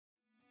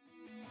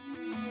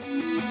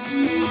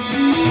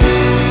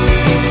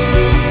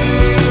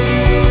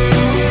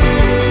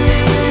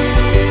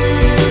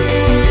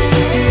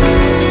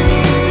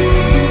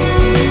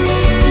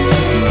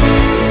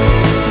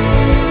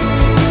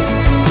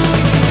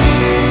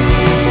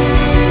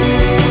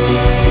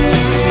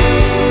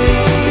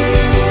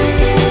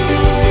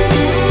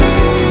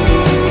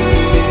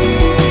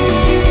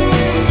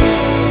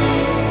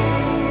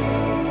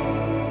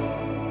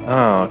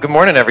Good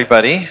morning,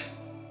 everybody.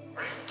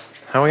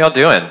 How are y'all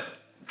doing?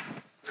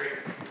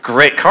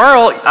 Great.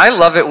 Carl, I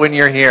love it when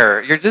you're here.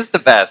 You're just the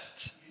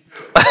best.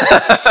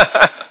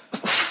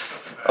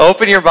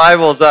 Open your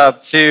Bibles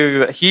up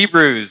to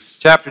Hebrews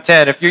chapter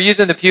 10. If you're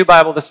using the Pew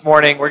Bible this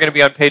morning, we're going to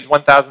be on page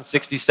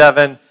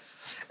 1067.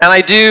 And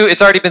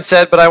it's already been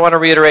said, but I want to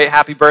reiterate,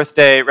 happy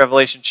birthday,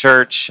 Revelation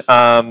Church.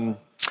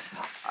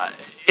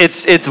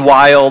 It's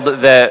wild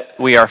that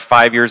we are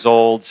 5 years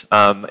old.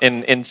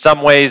 In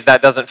some ways,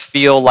 that doesn't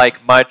feel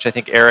like much. I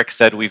think Eric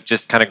said we've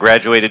just kind of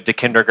graduated to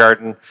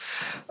kindergarten.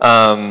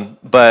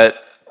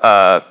 But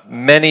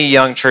many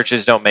young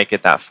churches don't make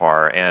it that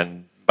far.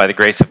 And by the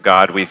grace of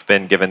God, we've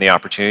been given the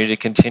opportunity to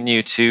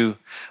continue to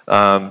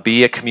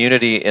be a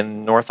community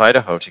in North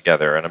Idaho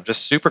together. And I'm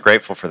just super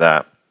grateful for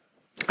that.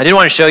 I did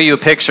want to show you a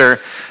picture.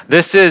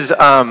 This is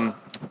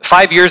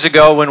 5 years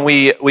ago when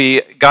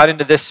we got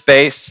into this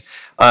space.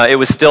 It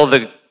was still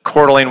the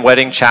Coeur d'Alene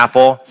Wedding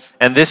Chapel,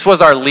 and this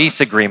was our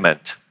lease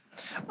agreement.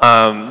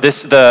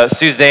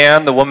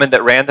 Suzanne, the woman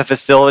that ran the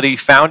facility,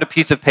 found a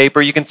piece of paper.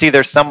 You can see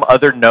there's some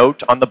other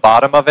note on the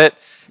bottom of it,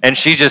 and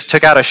she just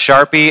took out a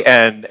Sharpie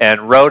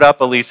and wrote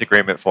up a lease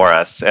agreement for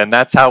us, and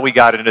that's how we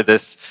got into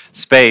this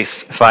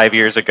space 5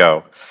 years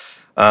ago.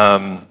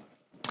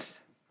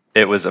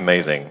 It was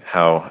amazing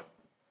how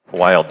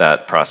wild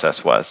that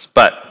process was,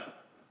 but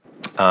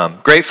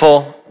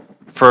grateful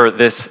for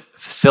this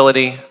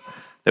facility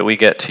that we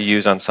get to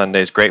use on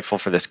Sundays, grateful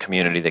for this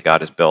community that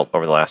God has built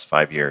over the last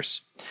 5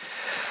 years.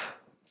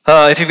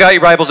 If you've got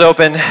your Bibles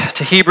open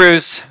to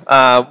Hebrews,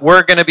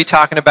 we're going to be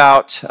talking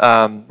about,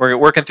 we're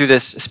working through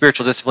this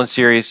spiritual discipline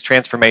series,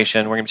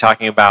 Transformation. We're going to be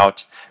talking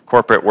about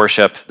corporate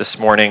worship this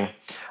morning.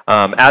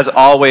 As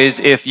always,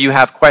 if you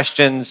have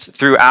questions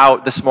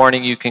throughout this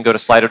morning, you can go to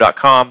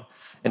Slido.com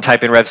and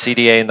type in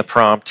RevCDA in the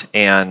prompt,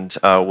 and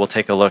we'll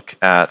take a look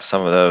at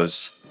some of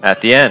those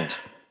at the end.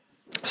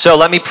 So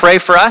let me pray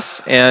for us,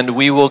 and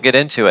we will get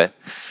into it.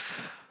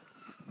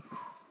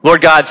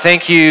 Lord God,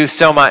 thank you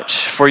so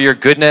much for your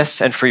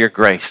goodness and for your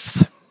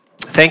grace.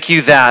 Thank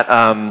you that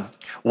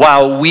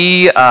while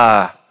we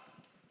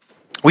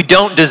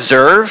don't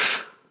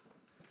deserve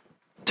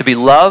to be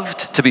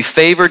loved, to be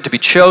favored, to be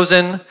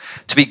chosen,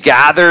 to be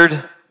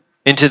gathered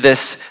into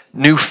this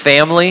new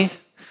family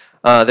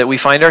that we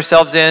find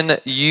ourselves in,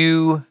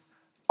 you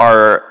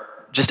are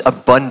just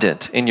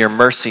abundant in your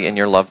mercy and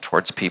your love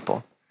towards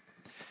people.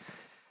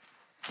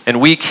 And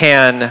we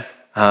can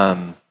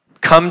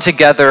come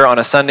together on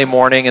a Sunday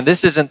morning, and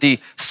this isn't the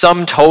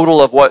sum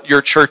total of what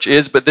your church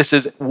is, but this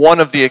is one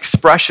of the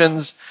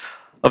expressions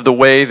of the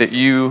way that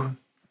you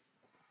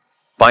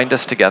bind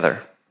us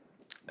together.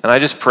 And I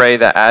just pray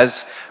that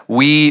as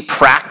we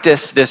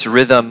practice this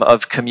rhythm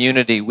of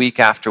community week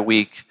after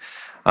week,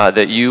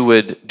 that you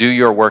would do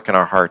your work in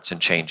our hearts and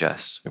change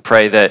us. We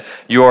pray that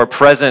your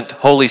present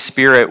Holy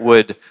Spirit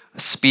would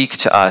speak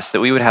to us,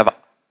 that we would have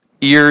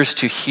ears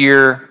to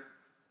hear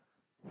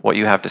what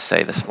you have to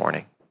say this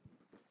morning.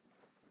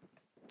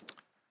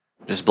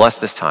 Just bless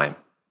this time.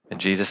 In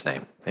Jesus'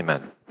 name,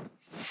 amen.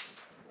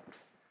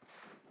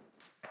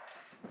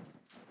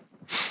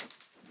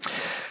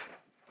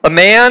 A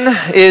man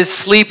is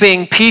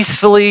sleeping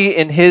peacefully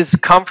in his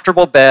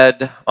comfortable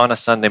bed on a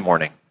Sunday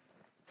morning.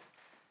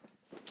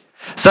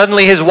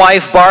 Suddenly his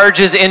wife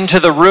barges into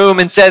the room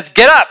and says,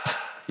 "Get up,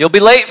 you'll be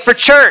late for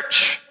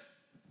church."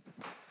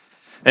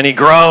 And he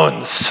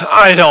groans,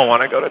 "I don't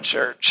want to go to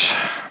church."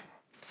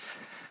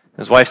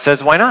 His wife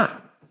says, "Why not?"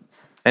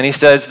 And he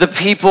says, "The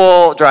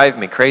people drive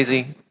me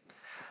crazy.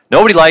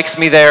 Nobody likes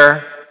me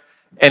there,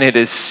 and it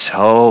is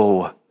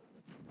so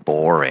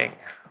boring."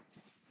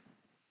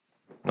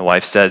 And the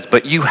wife says,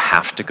 "But you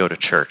have to go to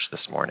church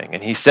this morning."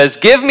 And he says,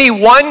 "Give me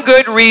one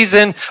good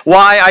reason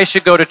why I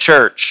should go to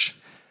church."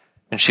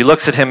 And she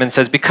looks at him and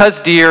says, "Because,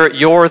 dear,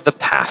 you're the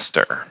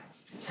pastor."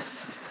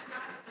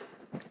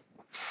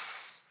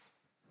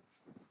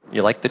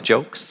 You like the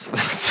jokes?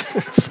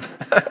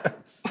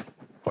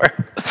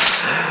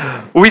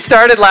 We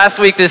started last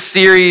week this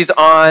series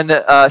on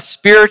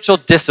spiritual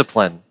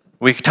discipline.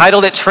 We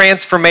titled it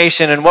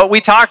Transformation, and what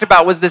we talked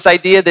about was this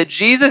idea that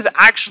Jesus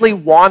actually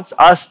wants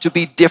us to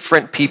be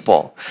different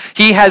people.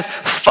 He has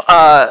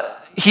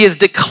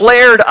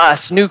declared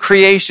us new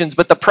creations,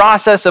 but the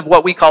process of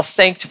what we call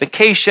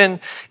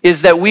sanctification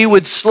is that we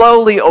would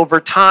slowly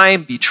over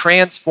time be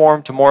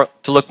transformed to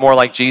look more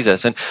like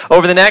Jesus. And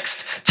over the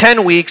next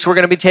 10 weeks, we're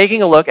going to be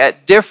taking a look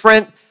at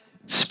different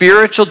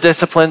spiritual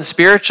disciplines,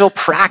 spiritual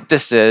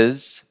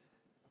practices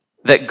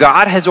that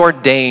God has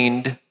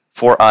ordained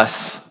for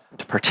us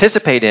to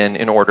participate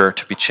in order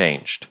to be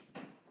changed.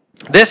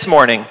 This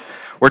morning,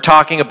 we're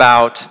talking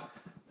about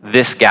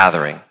this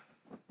gathering,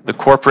 the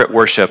corporate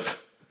worship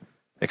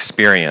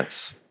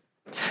experience.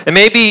 And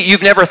maybe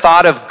you've never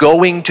thought of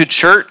going to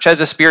church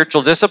as a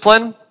spiritual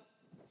discipline,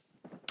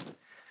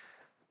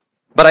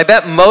 but I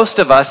bet most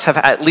of us have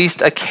at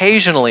least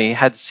occasionally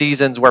had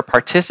seasons where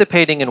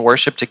participating in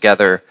worship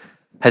together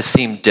has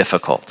seemed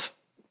difficult,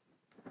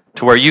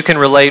 to where you can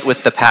relate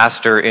with the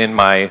pastor in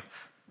my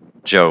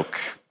joke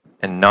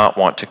and not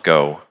want to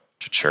go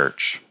to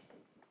church.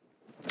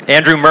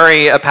 Andrew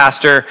Murray, a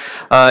pastor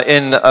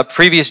in a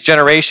previous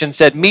generation,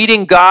 said,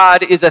 "Meeting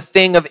God is a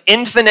thing of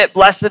infinite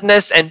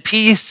blessedness and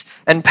peace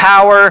and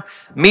power.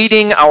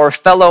 Meeting our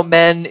fellow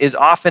men is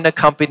often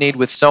accompanied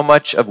with so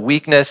much of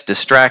weakness,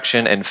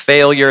 distraction, and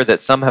failure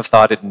that some have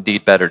thought it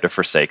indeed better to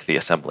forsake the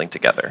assembling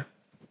together."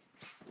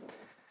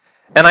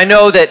 And I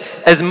know that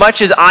as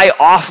much as I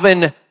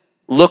often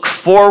look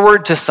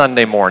forward to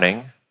Sunday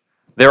morning,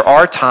 there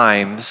are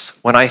times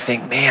when I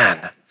think,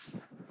 man,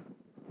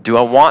 do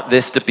I want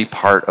this to be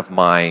part of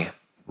my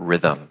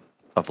rhythm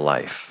of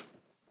life?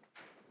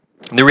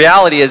 And the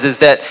reality is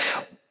that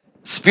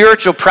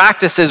spiritual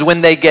practices,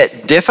 when they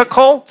get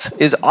difficult,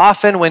 is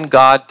often when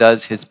God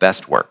does his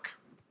best work.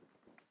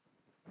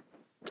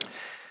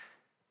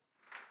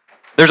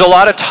 There's a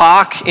lot of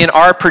talk in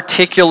our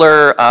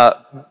particular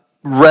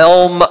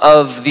realm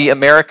of the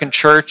American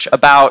church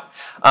about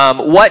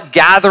what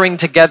gathering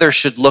together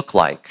should look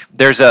like.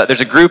 There's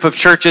a group of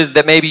churches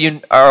that maybe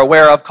you are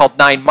aware of called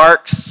Nine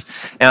Marks,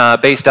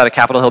 based out of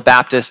Capitol Hill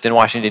Baptist in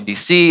Washington,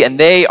 D.C., and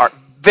they are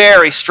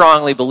very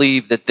strongly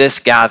believe that this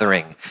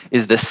gathering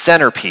is the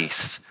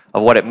centerpiece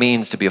of what it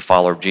means to be a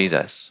follower of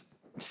Jesus.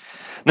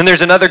 Then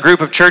there's another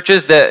group of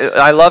churches that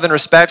I love and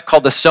respect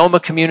called the Soma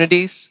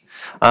Communities.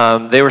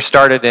 They were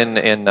started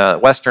in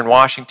Western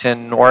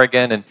Washington,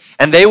 Oregon,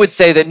 and they would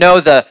say that no,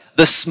 the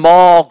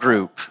small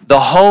group, the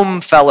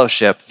home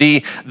fellowship,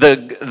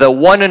 the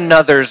one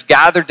another's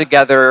gathered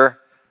together,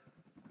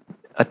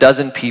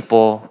 12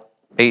 people,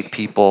 8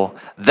 people,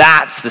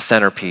 that's the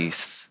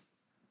centerpiece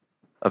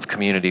of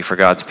community for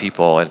God's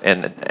people.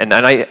 And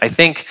I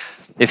think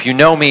if you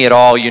know me at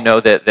all, you know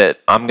that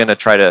I'm going to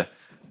try to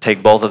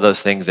take both of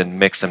those things and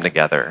mix them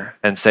together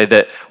and say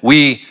that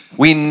we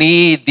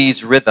need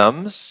these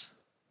rhythms.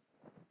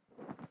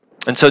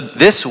 And so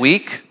this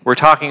week, we're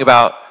talking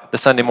about the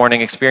Sunday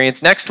morning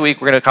experience. Next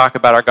week, we're going to talk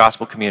about our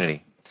gospel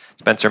community.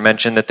 Spencer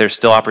mentioned that there's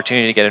still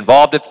opportunity to get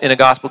involved in a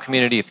gospel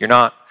community if you're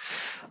not.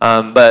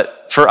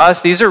 But for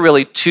us, these are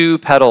really 2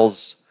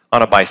 pedals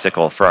on a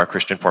bicycle for our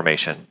Christian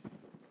formation.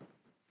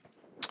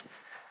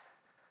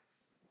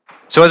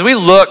 So as we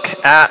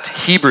look at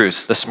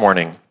Hebrews this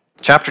morning,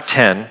 chapter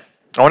 10,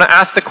 I want to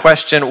ask the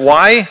question,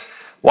 why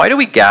do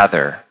we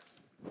gather?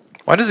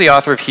 Why does the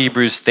author of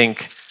Hebrews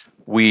think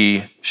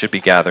we should be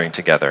gathering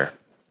together?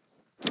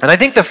 And I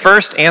think the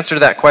first answer to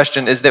that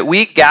question is that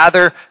we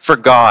gather for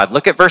God.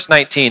 Look at verse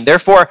 19.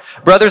 "Therefore,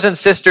 brothers and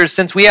sisters,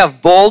 since we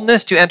have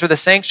boldness to enter the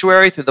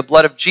sanctuary through the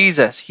blood of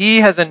Jesus, he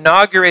has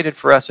inaugurated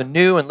for us a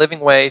new and living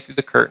way through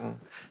the curtain,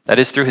 that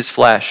is through his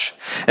flesh.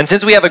 And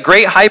since we have a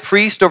great high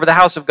priest over the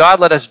house of God,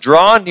 let us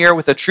draw near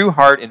with a true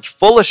heart in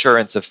full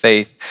assurance of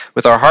faith,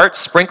 with our hearts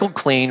sprinkled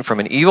clean from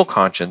an evil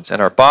conscience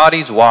and our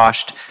bodies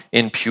washed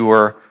in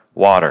pure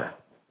water."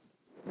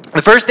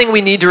 The first thing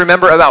we need to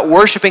remember about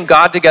worshiping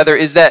God together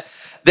is that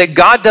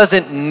God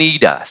doesn't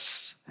need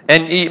us.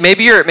 And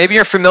maybe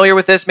you're familiar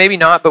with this, maybe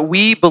not, but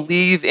we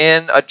believe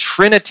in a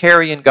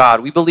Trinitarian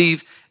God. We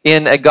believe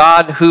in a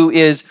God who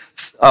is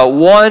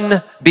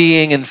one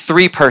being in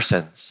 3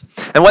 persons.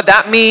 And what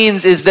that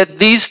means is that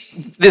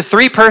the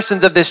 3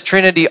 persons of this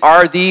Trinity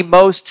are the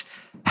most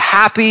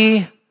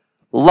happy,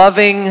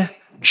 loving,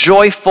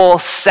 joyful,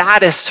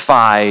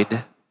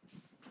 satisfied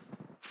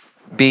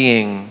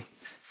being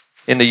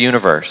in the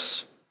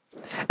universe.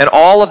 And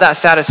all of that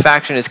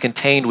satisfaction is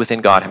contained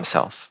within God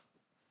himself.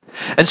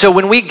 And so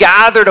when we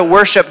gather to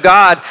worship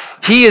God,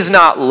 he is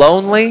not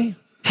lonely.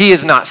 He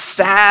is not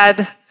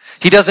sad.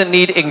 He doesn't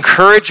need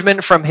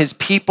encouragement from his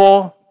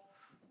people.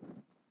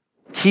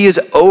 He is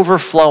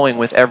overflowing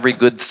with every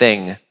good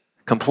thing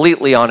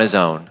completely on his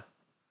own.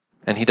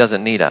 And he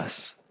doesn't need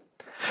us.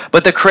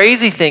 But the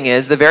crazy thing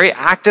is, the very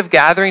act of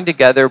gathering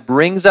together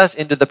brings us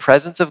into the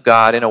presence of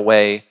God in a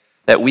way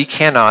that we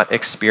cannot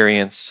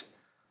experience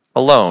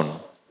alone.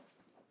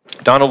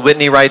 Donald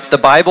Whitney writes, "The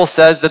Bible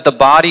says that the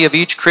body of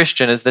each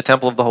Christian is the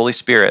temple of the Holy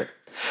Spirit.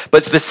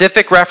 But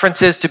specific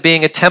references to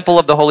being a temple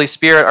of the Holy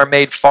Spirit are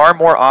made far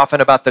more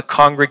often about the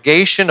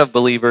congregation of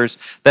believers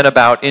than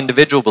about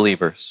individual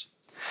believers.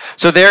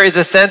 So there is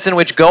a sense in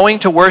which going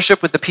to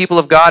worship with the people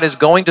of God is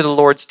going to the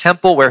Lord's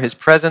temple where his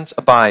presence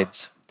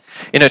abides.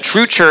 In a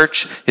true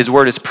church, his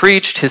word is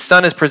preached, his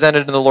son is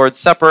presented in the Lord's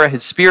Supper,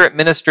 his spirit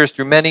ministers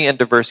through many and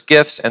diverse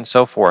gifts, and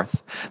so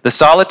forth. The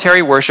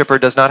solitary worshiper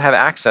does not have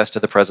access to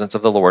the presence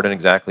of the Lord in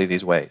exactly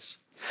these ways.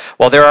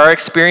 While there are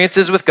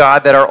experiences with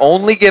God that are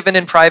only given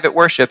in private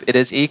worship, it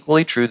is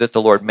equally true that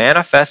the Lord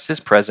manifests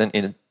his presence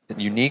in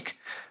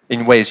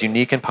ways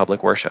unique in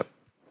public worship."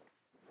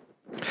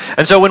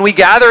 And so when we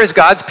gather as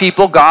God's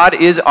people, God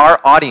is our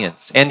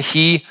audience, and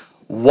he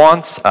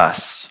wants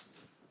us.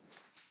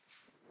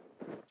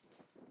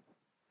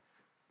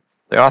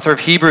 The author of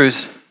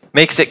Hebrews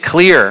makes it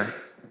clear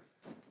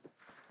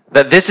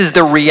that this is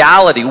the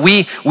reality.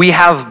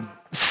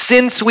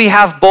 Since we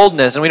have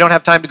boldness, and we don't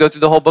have time to go through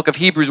the whole book of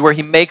Hebrews where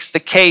he makes the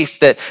case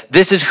that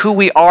this is who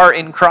we are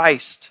in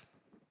Christ.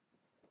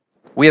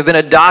 We have been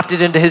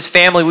adopted into his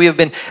family. We have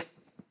been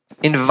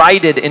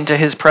invited into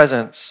his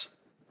presence.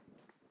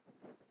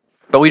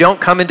 But we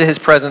don't come into his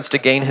presence to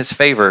gain his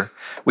favor.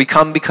 We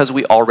come because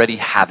we already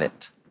have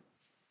it.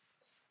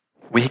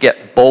 We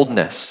get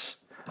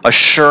boldness,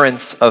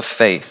 assurance of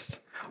faith,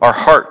 our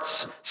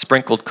hearts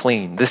sprinkled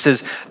clean.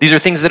 These are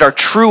things that are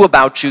true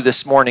about you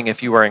this morning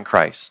if you are in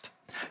Christ.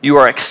 You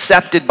are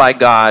accepted by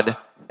God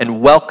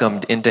and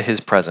welcomed into his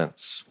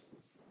presence.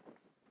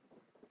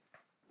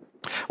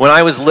 When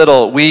I was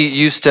little, we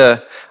used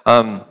to,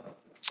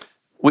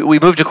 we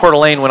moved to Coeur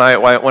d'Alene when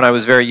I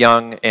was very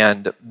young,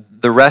 and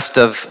the rest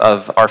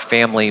of our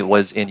family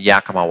was in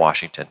Yakima,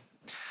 Washington.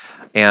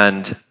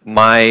 And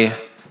my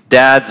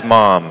dad's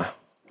mom,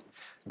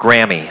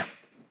 Grammy,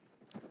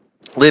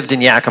 lived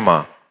in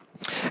Yakima.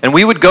 And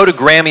we would go to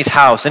Grammy's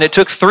house, and it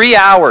took 3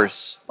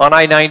 hours on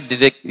I-90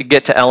 to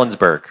get to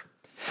Ellensburg.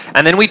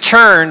 And then we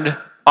turned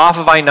off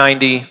of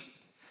I-90,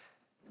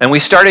 and we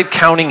started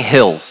counting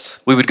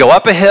hills. We would go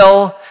up a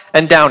hill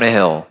and down a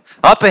hill,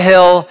 up a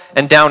hill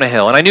and down a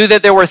hill. And I knew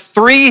that there were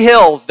 3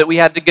 hills that we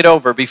had to get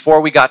over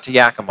before we got to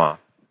Yakima.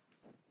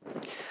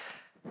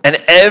 And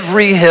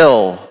every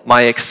hill,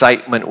 my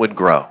excitement would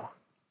grow.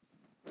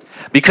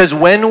 Because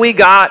when we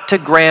got to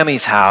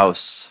Grammy's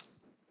house,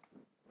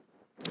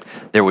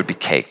 there would be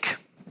cake,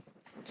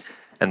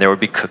 and there would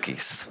be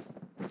cookies,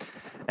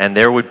 and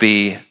there would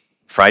be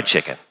fried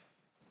chicken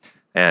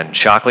and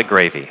chocolate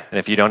gravy. And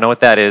if you don't know what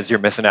that is, you're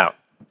missing out.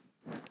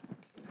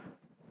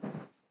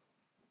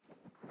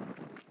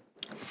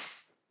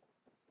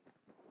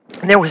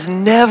 And there was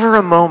never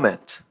a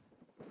moment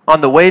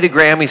on the way to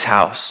Grammy's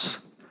house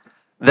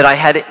that I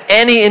had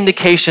any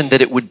indication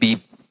that it would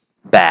be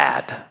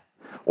bad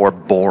or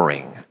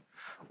boring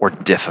or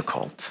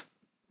difficult.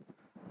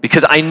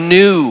 Because I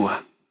knew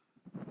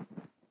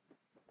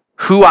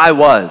who I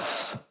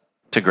was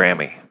to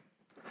Grammy.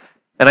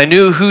 And I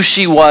knew who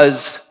she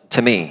was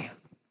to me.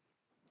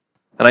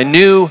 And I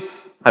knew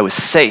I was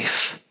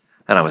safe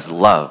and I was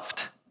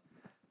loved.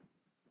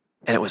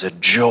 And it was a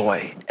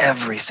joy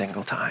every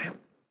single time.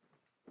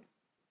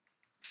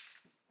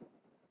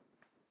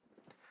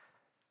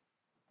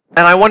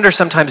 And I wonder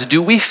sometimes,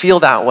 do we feel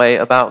that way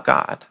about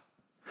God?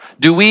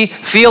 Do we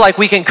feel like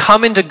we can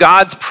come into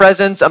God's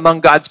presence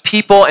among God's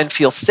people and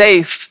feel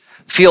safe,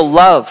 feel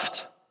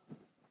loved?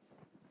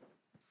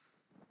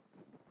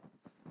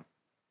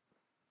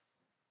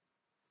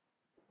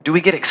 Do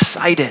we get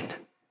excited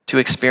to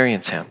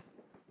experience him?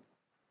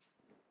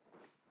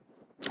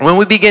 When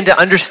we begin to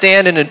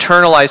understand and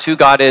internalize who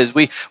God is,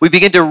 we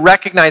begin to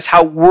recognize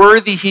how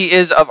worthy he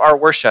is of our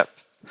worship.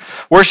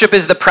 Worship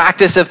is the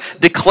practice of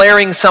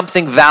declaring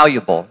something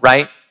valuable,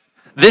 right?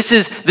 This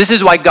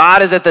is why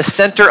God is at the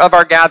center of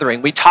our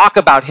gathering. We talk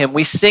about him,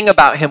 we sing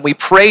about him, we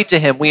pray to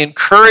him, we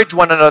encourage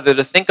one another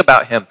to think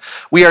about him.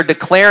 We are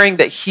declaring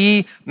that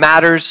he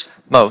matters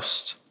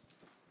most.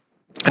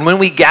 And when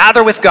we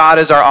gather with God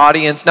as our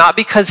audience, not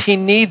because he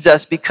needs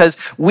us, because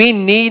we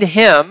need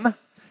him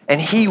and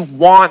he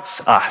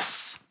wants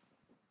us.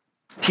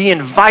 He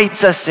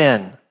invites us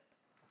in.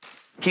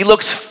 He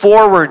looks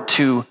forward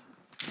to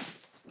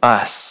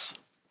us.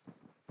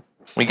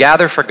 We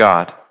gather for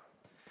God.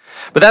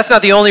 But that's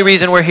not the only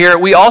reason we're here.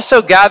 We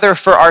also gather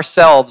for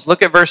ourselves.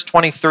 Look at verse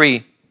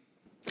 23.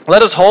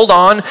 Let us hold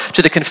on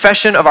to the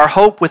confession of our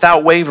hope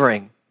without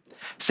wavering,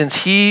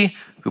 since he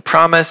who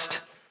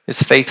promised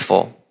is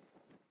faithful.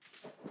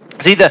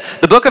 See, the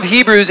book of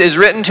Hebrews is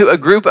written to a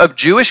group of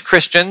Jewish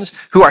Christians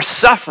who are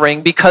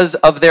suffering because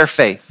of their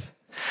faith.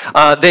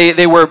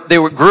 They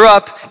grew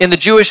up in the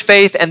Jewish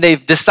faith, and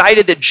they've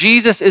decided that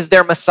Jesus is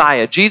their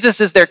Messiah.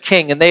 Jesus is their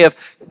king, and they have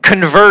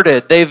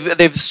converted.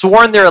 They've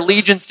sworn their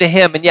allegiance to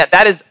him, and yet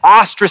that has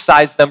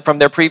ostracized them from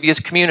their previous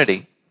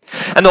community.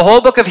 And the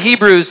whole book of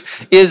Hebrews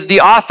is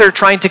the author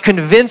trying to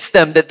convince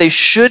them that they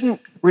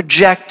shouldn't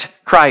reject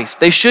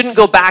Christ. They shouldn't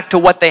go back to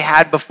what they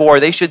had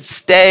before. They should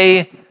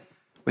stay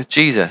with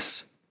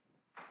Jesus.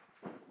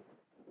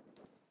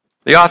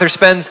 The author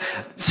spends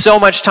so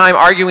much time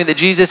arguing that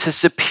Jesus is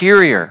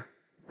superior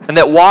and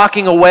that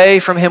walking away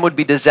from him would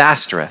be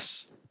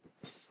disastrous.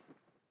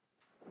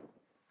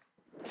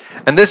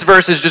 And this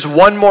verse is just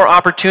one more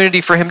opportunity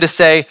for him to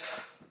say,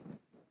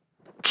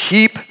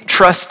 keep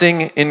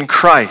trusting in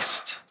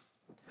Christ.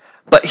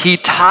 But he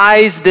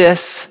ties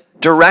this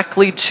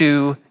directly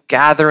to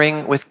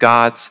gathering with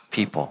God's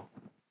people.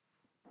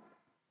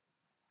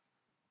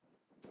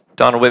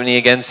 Donald Whitney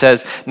again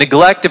says,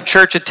 neglect of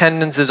church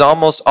attendance is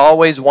almost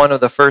always one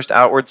of the first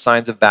outward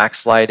signs of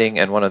backsliding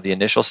and one of the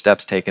initial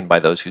steps taken by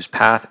those whose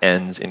path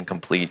ends in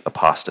complete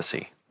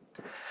apostasy.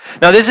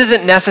 Now, this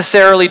isn't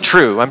necessarily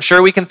true. I'm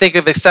sure we can think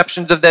of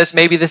exceptions of this.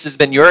 Maybe this has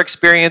been your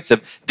experience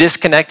of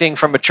disconnecting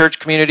from a church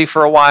community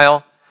for a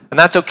while, and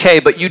that's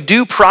okay. But you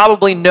do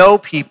probably know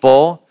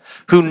people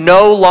who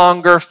no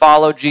longer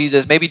follow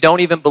Jesus, maybe don't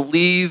even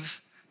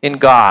believe in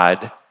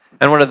God.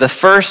 And one of the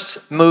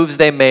first moves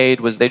they made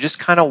was they just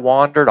kind of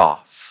wandered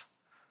off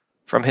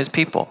from his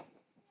people.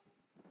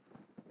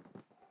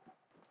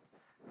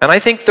 And I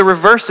think the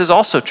reverse is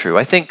also true.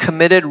 I think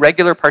committed,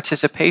 regular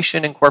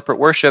participation in corporate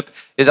worship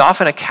is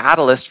often a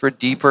catalyst for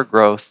deeper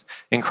growth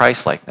in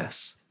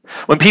Christ-likeness.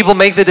 When people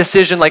make the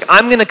decision, like,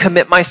 I'm going to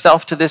commit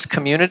myself to this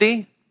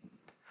community,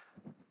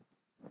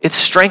 it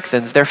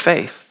strengthens their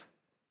faith.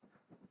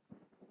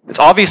 It's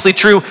obviously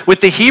true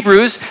with the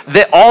Hebrews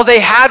that all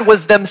they had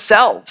was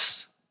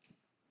themselves.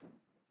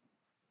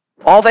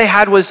 All they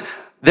had was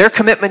their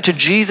commitment to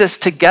Jesus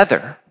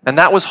together, and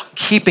that was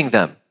keeping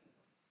them.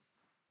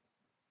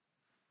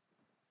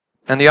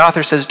 And the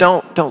author says,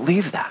 don't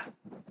leave that.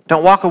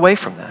 Don't walk away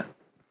from that.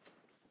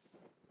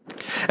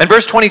 And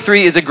verse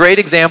 23 is a great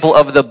example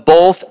of the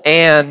both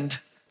and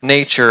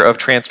nature of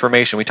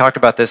transformation. We talked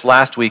about this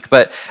last week,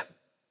 but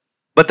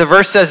the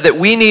verse says that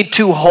we need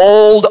to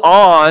hold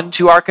on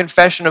to our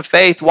confession of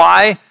faith.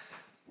 Why?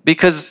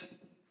 Because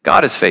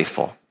God is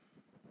faithful.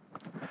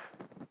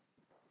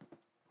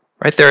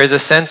 Right? There is a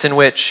sense in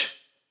which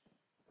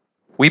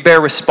we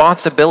bear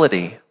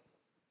responsibility,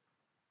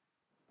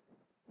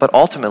 but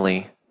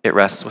ultimately it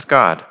rests with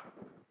God.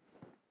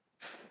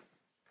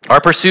 Our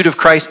pursuit of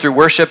Christ through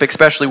worship,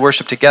 especially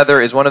worship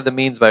together, is one of the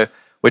means by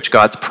which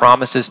God's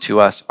promises to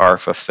us are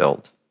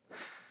fulfilled.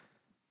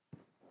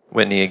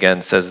 Whitney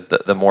again says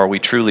that the more we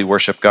truly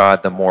worship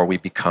God, the more we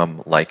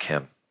become like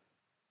him.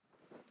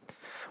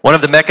 One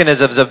of the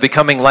mechanisms of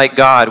becoming like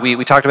God,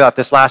 we talked about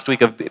this last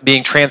week, of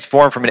being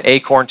transformed from an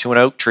acorn to an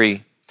oak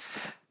tree,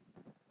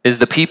 is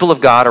the people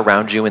of God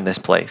around you in this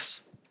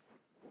place.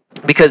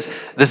 Because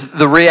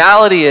the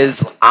reality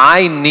is,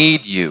 I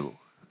need you.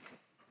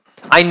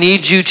 I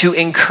need you to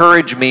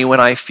encourage me when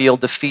I feel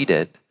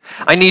defeated.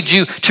 I need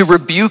you to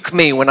rebuke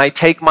me when I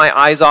take my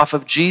eyes off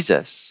of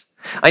Jesus.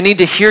 I need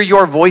to hear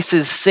your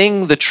voices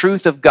sing the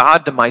truth of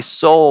God to my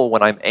soul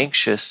when I'm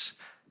anxious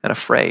and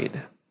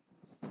afraid.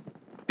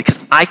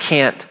 Because I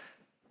can't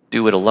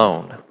do it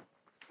alone.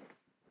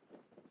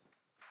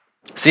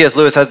 C.S.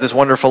 Lewis has this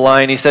wonderful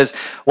line. He says,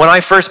 when I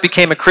first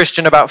became a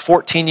Christian about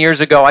 14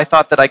 years ago, I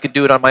thought that I could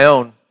do it on my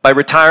own by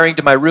retiring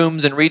to my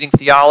rooms and reading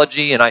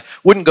theology, and I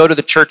wouldn't go to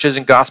the churches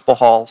and gospel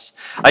halls.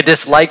 I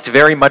disliked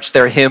very much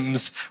their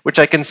hymns, which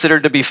I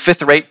considered to be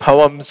fifth-rate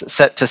poems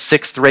set to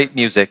sixth-rate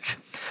music.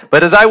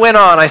 But as I went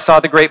on, I saw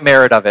the great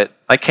merit of it.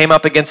 I came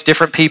up against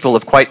different people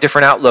of quite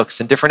different outlooks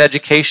and different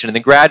education, and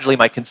then gradually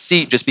my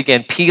conceit just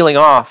began peeling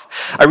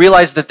off. I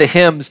realized that the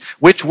hymns,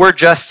 which were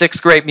just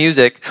sixth-grade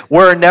music,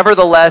 were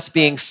nevertheless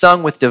being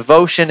sung with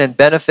devotion and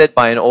benefit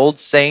by an old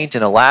saint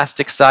in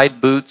elastic side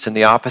boots in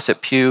the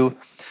opposite pew.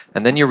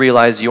 And then you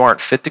realize you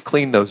aren't fit to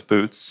clean those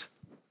boots.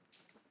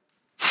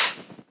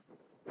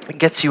 It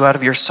gets you out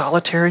of your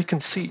solitary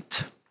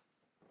conceit.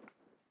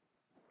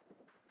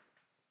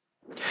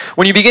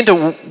 When you begin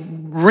to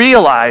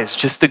realize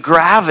just the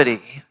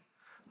gravity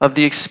of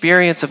the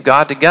experience of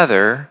God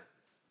together,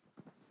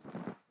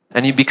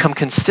 and you become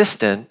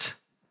consistent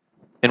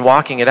in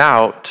walking it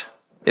out,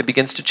 it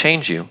begins to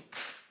change you.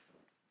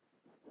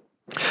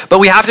 But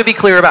we have to be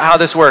clear about how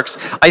this works.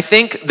 I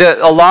think that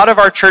a lot of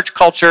our church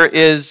culture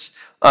is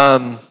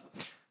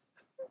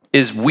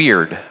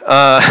weird.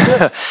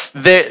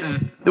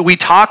 We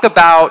talk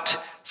about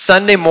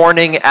Sunday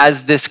morning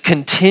as this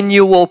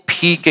continual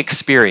peak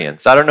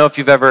experience. I don't know if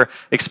you've ever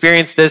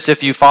experienced this,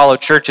 if you follow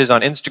churches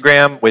on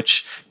Instagram,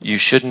 which you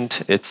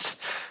shouldn't.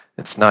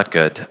 It's not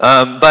good.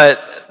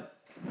 But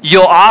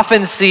you'll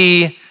often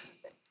see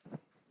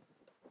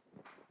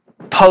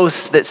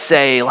posts that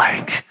say,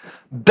 like,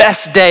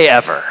 best day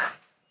ever,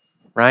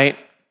 right?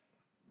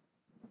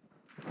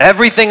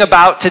 Everything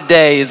about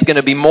today is going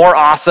to be more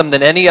awesome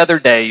than any other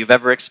day you've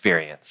ever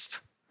experienced.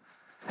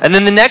 And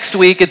then the next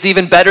week, it's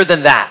even better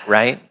than that,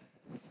 right?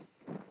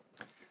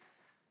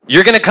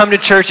 You're going to come to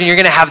church and you're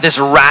going to have this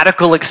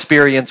radical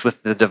experience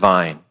with the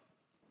divine.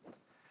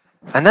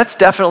 And that's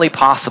definitely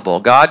possible.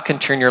 God can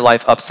turn your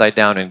life upside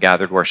down in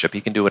gathered worship.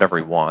 He can do whatever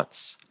he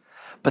wants.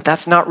 But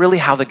that's not really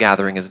how the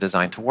gathering is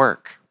designed to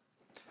work.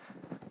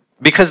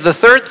 Because the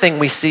third thing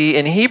we see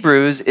in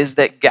Hebrews is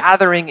that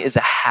gathering is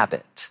a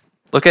habit.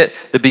 Look at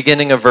the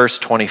beginning of verse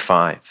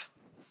 25.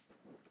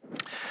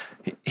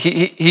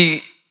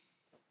 He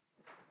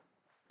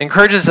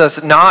encourages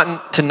us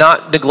not to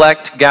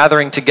neglect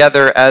gathering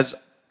together as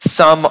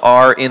some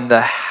are in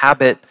the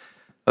habit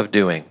of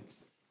doing.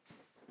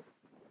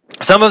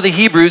 Some of the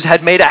Hebrews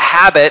had made a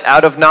habit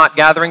out of not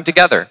gathering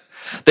together.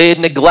 They had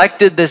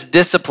neglected this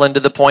discipline to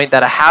the point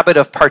that a habit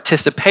of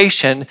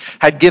participation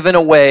had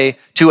given way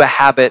to a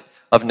habit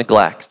of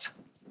neglect.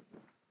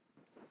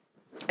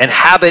 And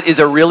habit is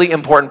a really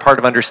important part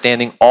of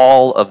understanding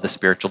all of the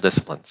spiritual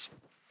disciplines.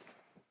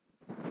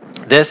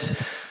 This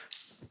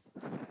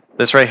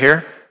right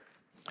here,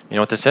 you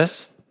know what this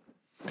is?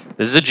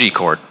 This is a G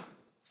chord.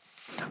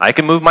 I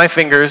can move my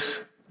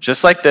fingers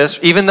just like this,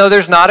 even though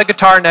there's not a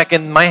guitar neck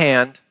in my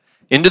hand,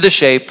 into the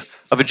shape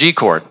of a G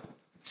chord.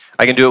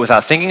 I can do it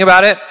without thinking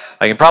about it.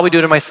 I can probably do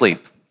it in my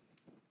sleep.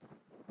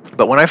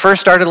 But when I first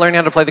started learning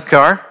how to play the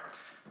guitar,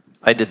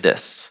 I did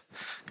this.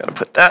 Got to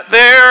put that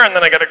there, and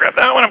then I got to grab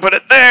that one and put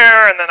it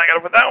there, and then I got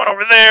to put that one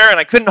over there, and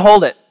I couldn't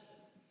hold it.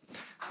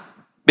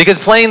 Because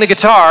playing the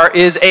guitar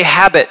is a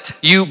habit.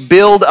 You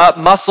build up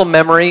muscle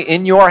memory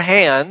in your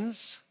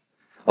hands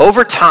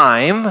over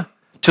time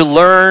to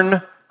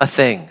learn a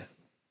thing.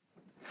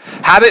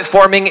 Habit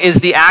forming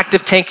is the act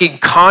of taking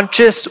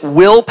conscious,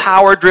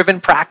 willpower-driven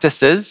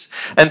practices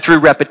and through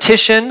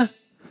repetition,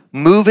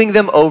 moving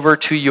them over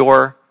to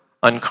your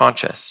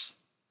unconscious.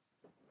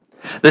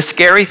 The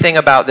scary thing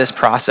about this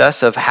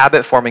process of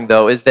habit forming,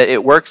 though, is that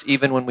it works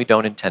even when we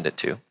don't intend it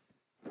to.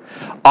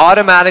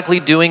 Automatically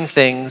doing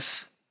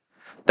things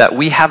that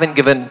we haven't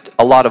given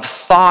a lot of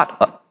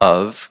thought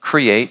of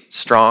create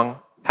strong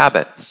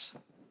habits.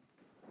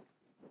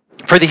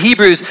 For the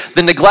Hebrews,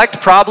 the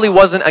neglect probably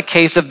wasn't a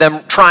case of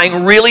them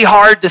trying really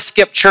hard to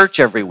skip church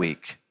every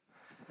week.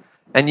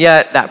 And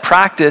yet, that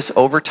practice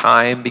over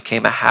time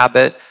became a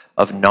habit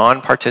of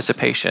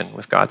non-participation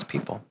with God's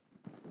people.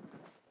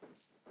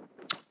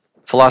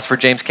 Philosopher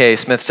James K.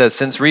 Smith says,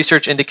 since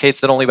research indicates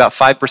that only about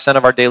 5%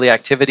 of our daily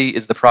activity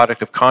is the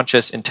product of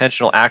conscious,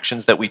 intentional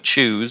actions that we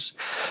choose,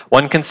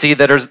 one can see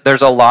that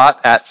there's a lot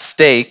at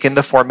stake in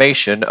the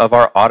formation of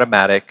our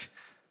automatic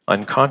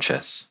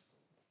unconscious.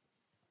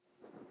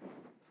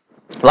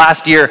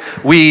 Last year,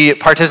 we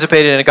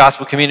participated in a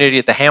gospel community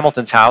at the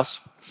Hamilton's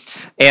house,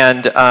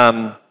 and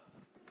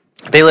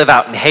they live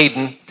out in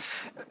Hayden.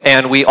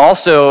 And we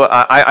also,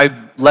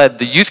 I led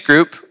the youth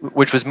group,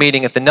 which was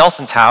meeting at the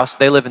Nelson's house.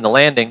 They live in the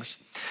Landings.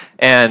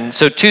 And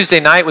so Tuesday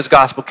night was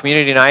gospel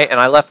community night, and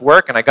I left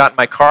work, and I got in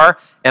my car,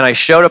 and I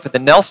showed up at the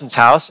Nelson's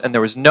house, and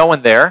there was no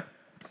one there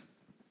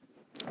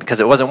because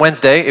it wasn't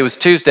Wednesday, it was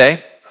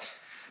Tuesday.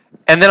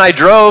 And then I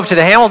drove to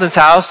the Hamilton's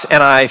house,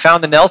 and I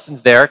found the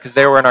Nelsons there because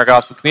they were in our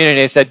gospel community.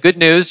 They said, good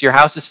news, your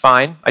house is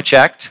fine. I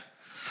checked.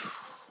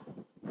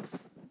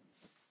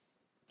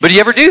 But do you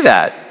ever do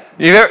that?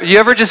 You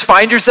ever just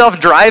find yourself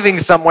driving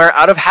somewhere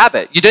out of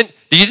habit? You didn't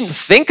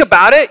think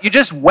about it, you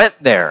just went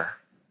there.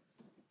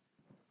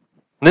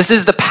 This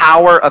is the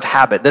power of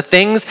habit. The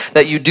things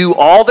that you do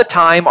all the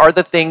time are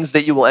the things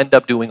that you will end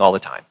up doing all the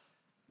time.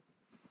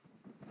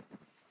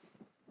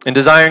 In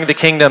Desiring the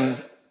Kingdom,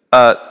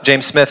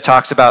 James Smith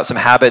talks about some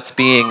habits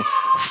being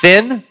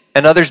thin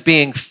and others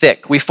being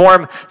thick. We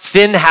form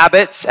thin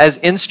habits as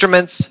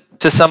instruments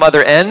to some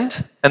other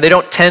end, and they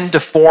don't tend to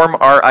form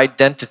our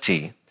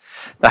identity.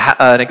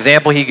 An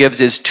example he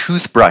gives is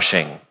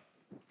toothbrushing.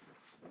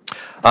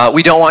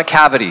 We don't want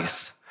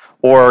cavities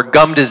or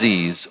gum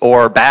disease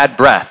or bad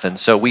breath, and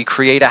so we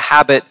create a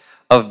habit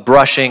of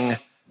brushing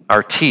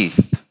our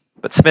teeth.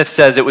 But Smith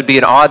says it would be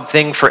an odd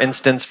thing, for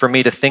instance, for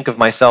me to think of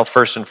myself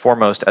first and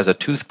foremost as a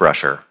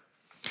toothbrusher.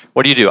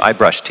 What do? I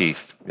brush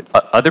teeth.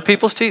 Other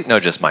people's teeth? No,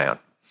 just my own.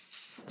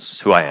 That's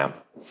who I am.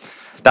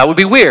 That would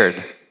be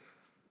weird.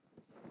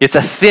 It's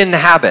a thin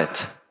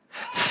habit.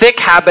 Thick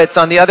habits,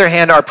 on the other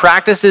hand, are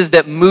practices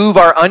that move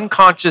our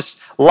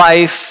unconscious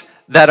life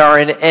that are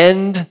an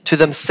end to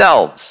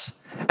themselves,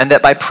 and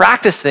that by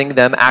practicing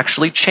them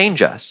actually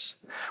change us.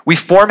 We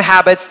form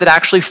habits that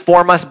actually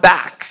form us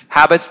back,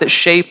 habits that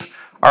shape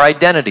our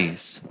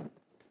identities.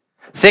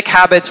 Thick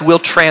habits will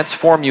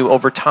transform you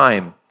over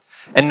time,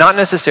 and not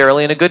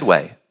necessarily in a good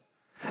way.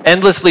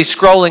 Endlessly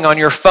scrolling on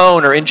your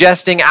phone or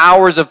ingesting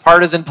hours of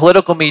partisan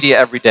political media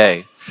every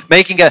day,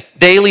 making a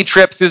daily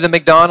trip through the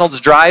McDonald's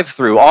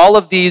drive-thru, all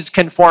of these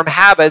can form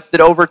habits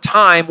that over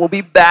time will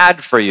be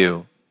bad for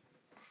you.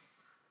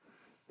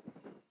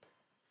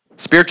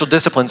 Spiritual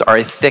disciplines are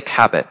a thick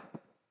habit.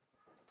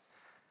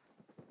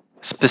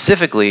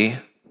 Specifically,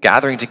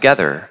 gathering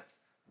together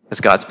as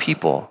God's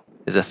people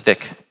is a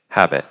thick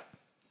habit.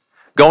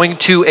 Going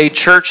to a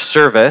church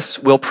service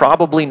will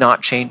probably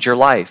not change your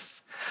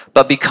life,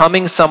 but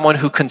becoming someone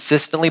who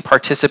consistently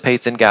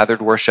participates in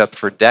gathered worship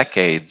for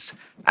decades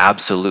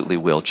absolutely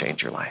will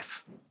change your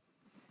life.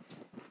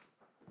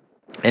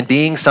 And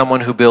being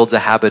someone who builds a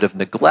habit of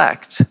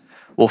neglect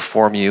will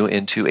form you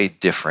into a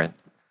different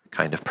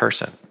kind of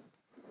person.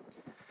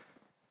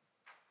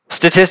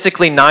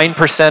 Statistically,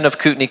 9% of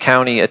Kootenai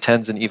County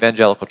attends an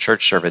evangelical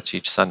church service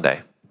each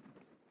Sunday.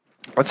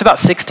 That's about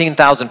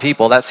 16,000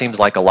 people. That seems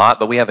like a lot,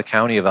 but we have a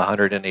county of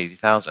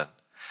 180,000.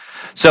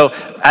 So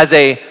as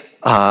an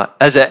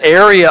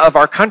area of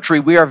our country,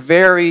 we are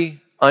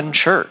very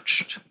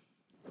unchurched.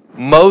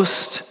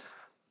 Most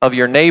of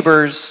your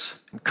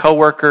neighbors,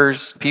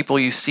 coworkers, people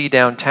you see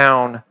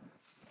downtown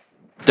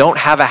don't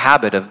have a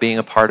habit of being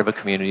a part of a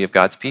community of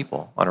God's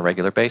people on a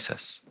regular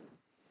basis.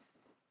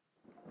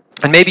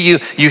 And maybe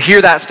you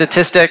hear that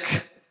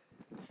statistic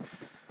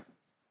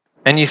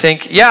and you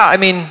think,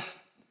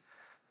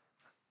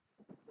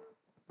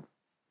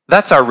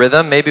 that's our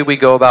rhythm. Maybe we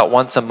go about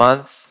once a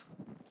month.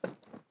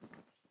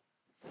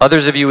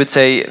 Others of you would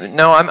say,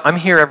 no, I'm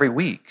here every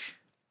week.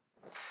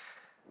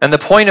 And the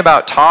point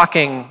about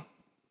talking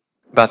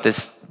about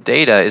this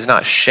data is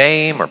not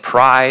shame or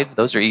pride.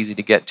 Those are easy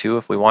to get to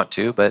if we want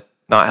to, but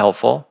not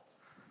helpful.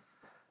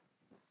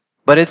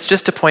 But it's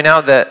just to point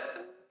out that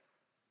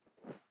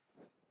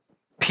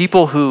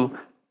people who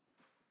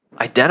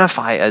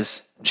identify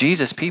as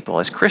Jesus people,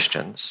 as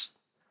Christians,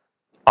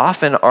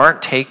 often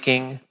aren't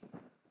taking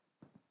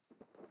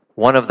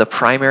one of the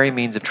primary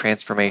means of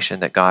transformation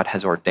that God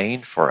has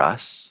ordained for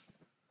us,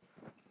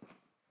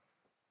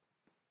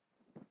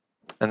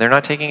 and they're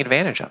not taking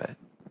advantage of it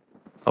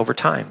over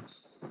time.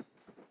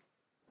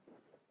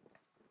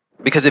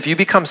 Because if you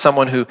become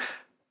someone who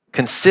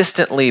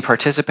consistently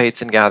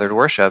participates in gathered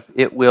worship,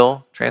 it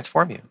will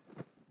transform you.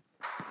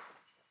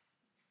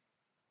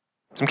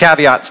 Some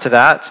caveats to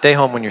that. Stay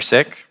home when you're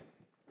sick.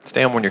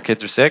 Stay home when your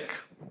kids are sick.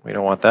 We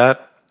don't want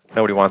that.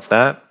 Nobody wants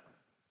that.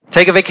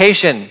 Take a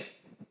vacation.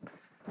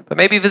 But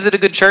maybe visit a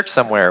good church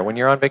somewhere when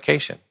you're on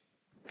vacation.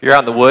 If you're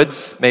out in the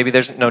woods, maybe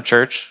there's no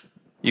church.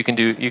 You can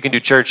do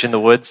church in the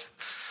woods.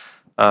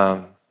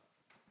 But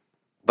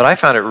I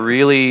found it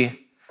really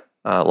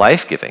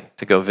life-giving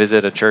to go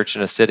visit a church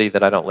in a city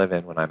that I don't live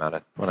in when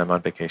I'm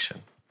on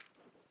vacation.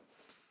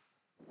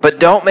 But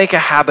don't make a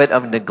habit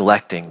of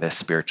neglecting this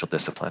spiritual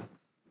discipline,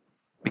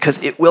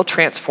 because it will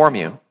transform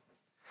you.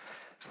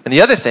 And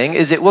the other thing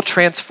is it will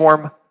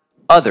transform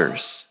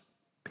others.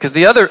 Because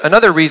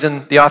another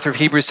reason the author of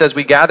Hebrews says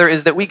we gather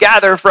is that we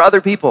gather for other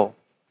people.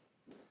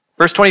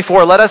 Verse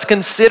 24, let us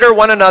consider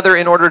one another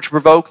in order to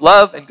provoke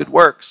love and good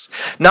works,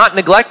 not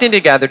neglecting to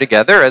gather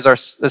together as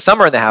some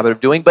are in the habit of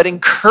doing, but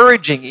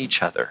encouraging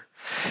each other,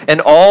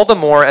 and all the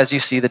more as you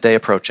see the day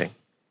approaching.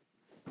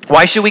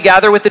 Why should we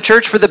gather with the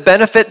church? For the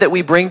benefit that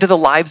we bring to the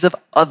lives of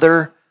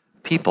other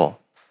people.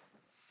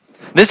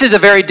 This is a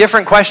very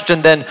different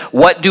question than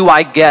what do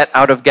I get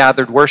out of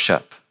gathered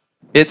worship?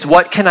 It's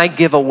what can I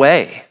give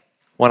away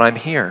when I'm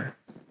here?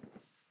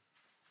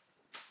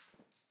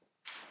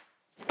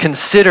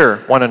 Consider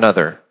one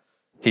another,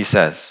 he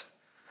says.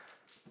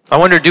 I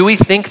wonder, do we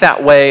think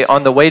that way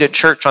on the way to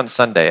church on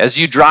Sunday? As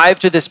you drive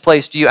to this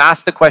place, do you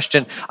ask the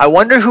question, I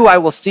wonder who I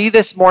will see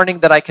this morning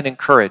that I can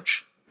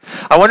encourage?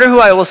 I wonder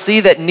who I will see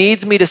that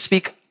needs me to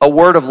speak a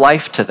word of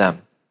life to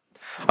them?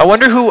 I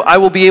wonder who I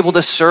will be able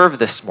to serve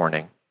this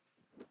morning?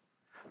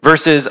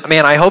 Versus,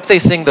 man, I hope they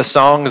sing the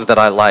songs that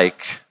I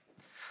like.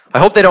 I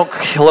hope they don't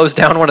close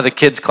down one of the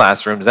kids'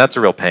 classrooms. That's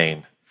a real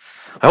pain.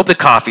 I hope the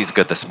coffee's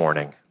good this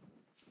morning.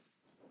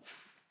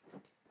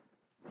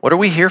 What are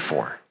we here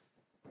for?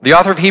 The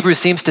author of Hebrews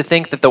seems to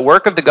think that the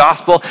work of the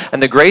gospel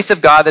and the grace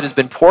of God that has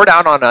been poured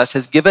out on us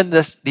has given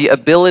us the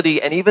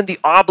ability and even the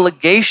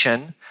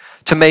obligation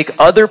to make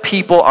other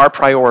people our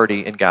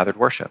priority in gathered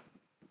worship.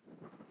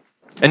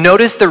 And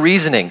notice the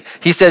reasoning.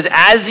 He says,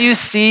 as you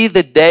see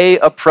the day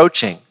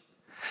approaching,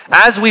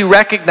 as we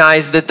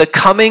recognize that the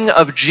coming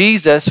of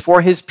Jesus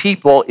for his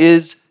people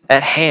is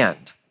at hand,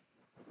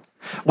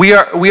 we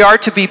are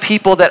to be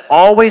people that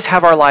always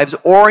have our lives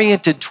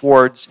oriented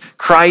towards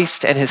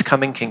Christ and his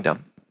coming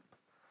kingdom.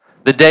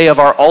 The day of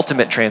our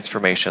ultimate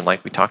transformation,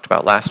 like we talked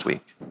about last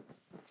week.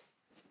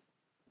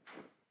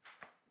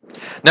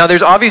 Now,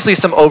 there's obviously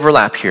some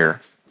overlap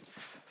here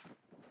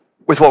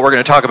with what we're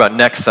going to talk about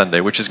next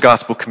Sunday, which is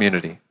gospel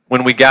community,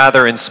 when we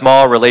gather in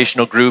small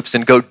relational groups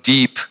and go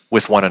deep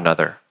with one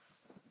another.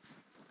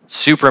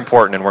 Super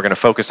important, and we're going to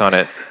focus on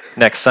it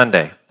next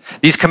Sunday.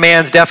 These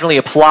commands definitely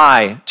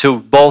apply to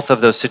both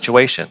of those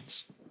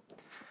situations.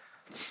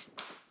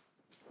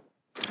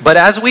 But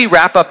as we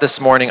wrap up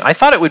this morning, I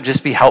thought it would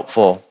just be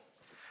helpful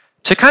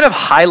to kind of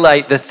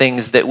highlight the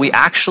things that we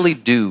actually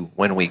do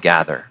when we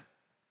gather.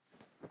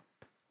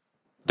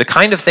 The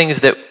kind of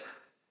things that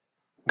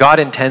God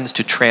intends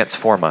to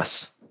transform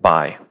us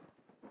by.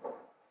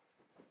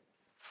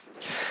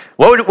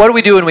 What do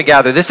we do when we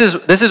gather? This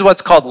is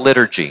what's called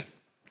liturgy.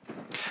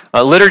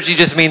 Liturgy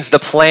just means the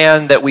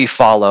plan that we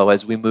follow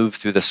as we move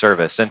through the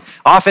service. And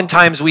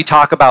oftentimes we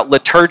talk about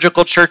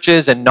liturgical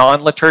churches and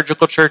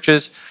non-liturgical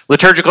churches.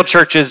 Liturgical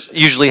churches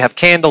usually have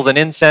candles and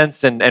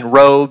incense and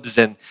robes,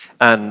 and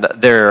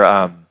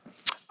they're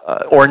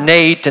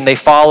ornate, and they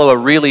follow a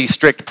really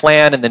strict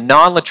plan. And the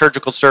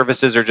non-liturgical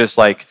services are just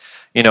like,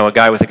 a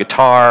guy with a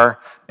guitar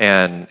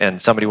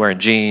and somebody wearing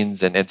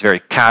jeans, and it's very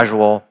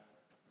casual.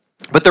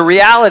 But the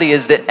reality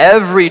is that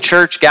every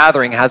church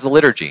gathering has a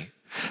liturgy.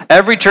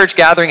 Every church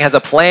gathering has a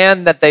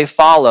plan that they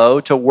follow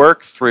to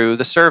work through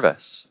the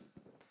service.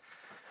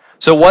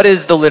 So what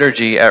is the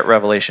liturgy at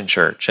Revelation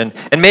Church? And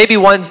maybe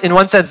in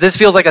one sense, this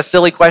feels like a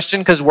silly question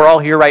because we're all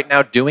here right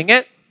now doing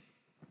it.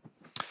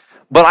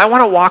 But I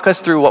want to walk us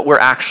through what we're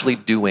actually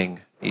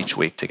doing each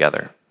week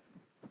together.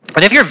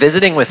 And if you're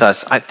visiting with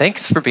us,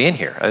 thanks for being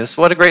here.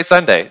 What a great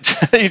Sunday.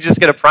 You just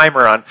get a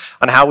primer on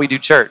how we do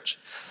church.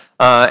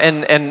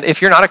 And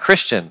if you're not a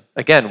Christian,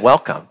 again,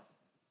 welcome.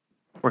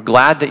 We're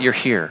glad that you're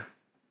here.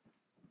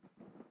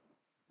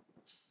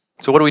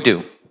 So what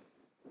do?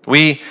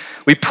 We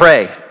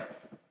pray.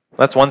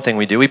 That's one thing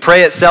we do. We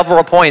pray at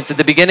several points. At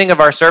the beginning of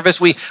our service,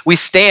 we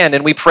stand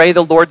and we pray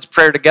the Lord's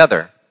Prayer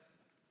together.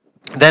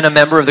 Then a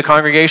member of the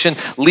congregation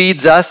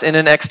leads us in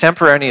an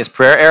extemporaneous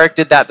prayer. Eric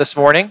did that this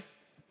morning.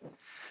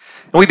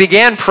 And we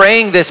began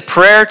praying this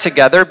prayer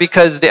together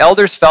because the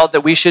elders felt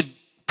that we should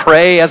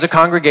pray as a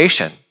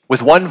congregation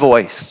with one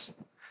voice.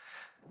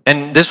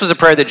 And this was a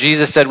prayer that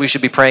Jesus said we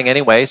should be praying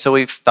anyway, so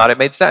we thought it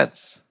made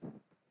sense.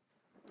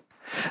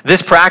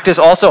 This practice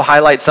also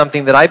highlights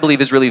something that I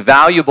believe is really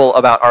valuable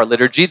about our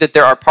liturgy, that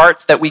there are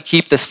parts that we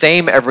keep the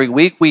same every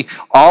week. We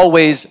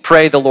always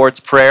pray the Lord's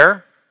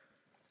Prayer.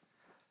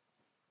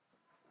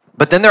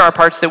 But then there are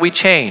parts that we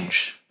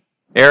change.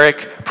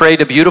 Eric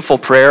prayed a beautiful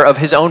prayer of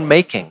his own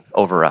making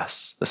over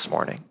us this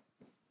morning.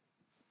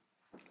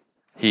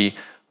 He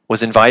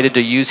was invited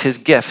to use his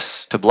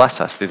gifts to bless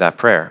us through that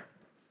prayer.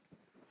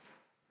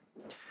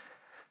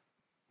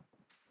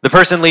 The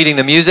person leading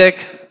the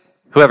music,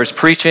 whoever's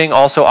preaching,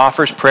 also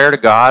offers prayer to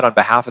God on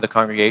behalf of the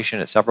congregation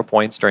at several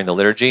points during the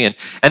liturgy. And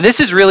this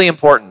is really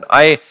important.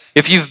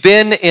 If you've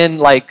been in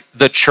like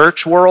the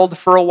church world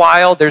for a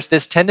while, there's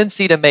this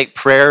tendency to make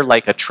prayer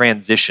like a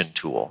transition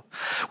tool.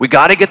 We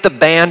got to get the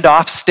band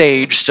off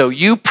stage, so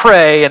you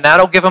pray, and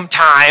that'll give them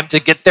time to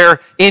get their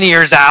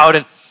in-ears out.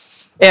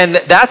 And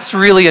that's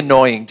really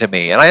annoying to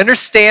me. And I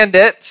understand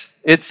it.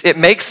 It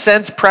makes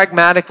sense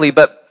pragmatically,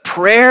 but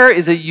prayer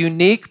is a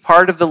unique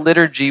part of the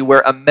liturgy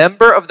where a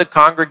member of the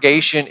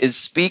congregation is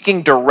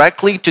speaking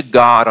directly to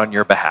God on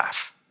your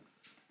behalf.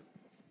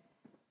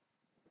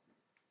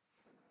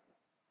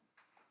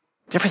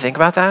 Do you ever think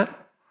about that?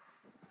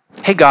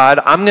 Hey God,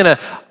 I'm gonna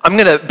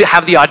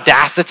have the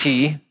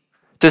audacity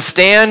to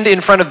stand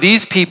in front of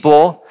these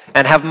people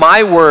and have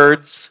my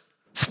words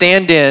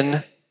stand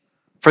in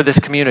for this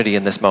community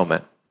in this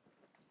moment.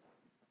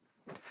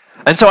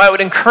 And so I would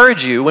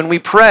encourage you, when we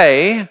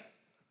pray,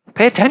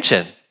 pay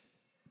attention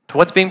to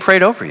what's being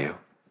prayed over you.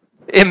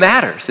 It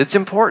matters. It's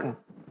important.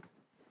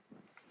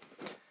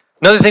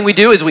 Another thing we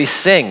do is we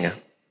sing.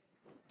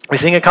 We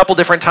sing a couple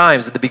different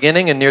times at the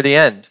beginning and near the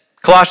end.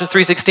 Colossians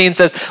 3:16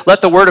 says,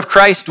 "Let the word of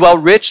Christ dwell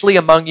richly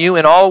among you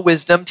in all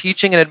wisdom,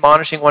 teaching and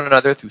admonishing one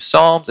another through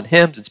psalms and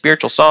hymns and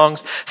spiritual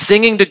songs,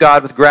 singing to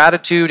God with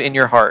gratitude in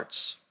your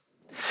hearts."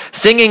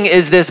 Singing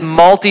is this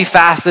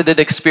multifaceted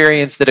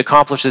experience that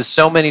accomplishes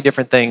so many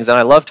different things, and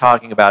I love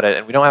talking about it,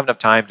 and we don't have enough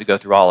time to go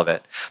through all of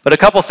it. But a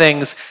couple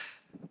things.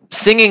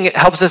 Singing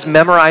helps us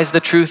memorize the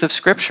truth of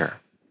Scripture.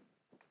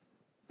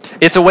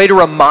 It's a way to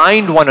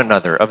remind one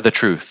another of the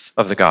truth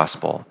of the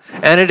gospel,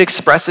 and it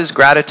expresses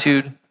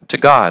gratitude to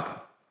God.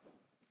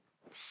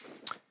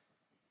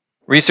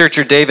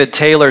 Researcher David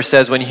Taylor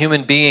says when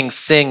human beings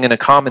sing in a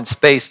common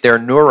space, their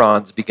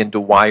neurons begin to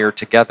wire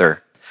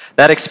together.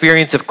 That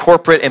experience of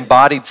corporate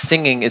embodied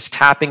singing is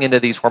tapping into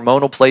these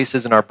hormonal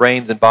places in our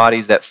brains and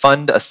bodies that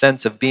fund a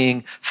sense of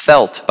being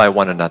felt by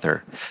one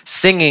another.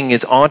 Singing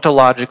is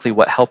ontologically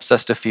what helps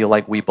us to feel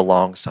like we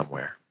belong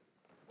somewhere.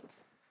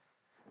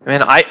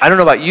 Man, I don't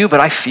know about you,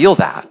 but I feel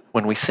that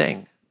when we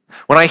sing.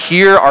 When I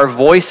hear our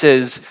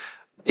voices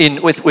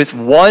with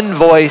one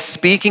voice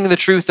speaking the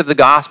truth of the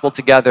gospel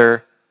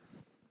together,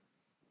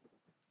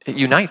 it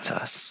unites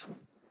us.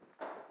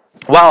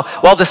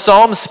 While the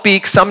Psalms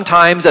speak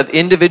sometimes of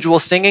individual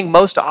singing,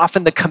 most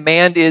often the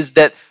command is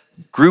that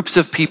groups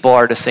of people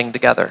are to sing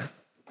together.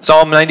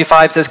 Psalm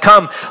 95 says,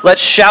 "Come,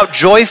 let's shout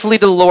joyfully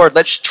to the Lord.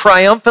 Let's shout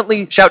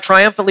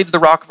triumphantly to the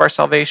rock of our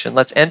salvation.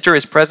 Let's enter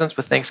his presence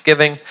with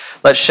thanksgiving.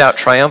 Let's shout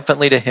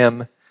triumphantly to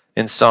him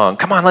in song."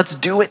 Come on, let's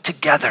do it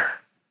together.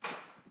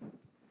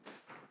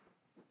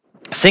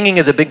 Singing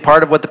is a big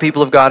part of what the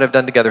people of God have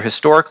done together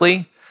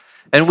historically,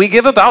 and we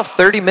give about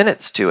 30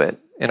 minutes to it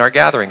in our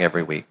gathering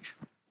every week.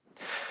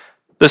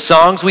 The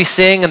songs we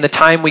sing and the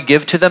time we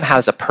give to them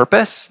has a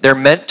purpose. They're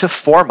meant to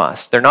form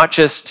us. They're not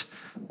just,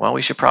 well,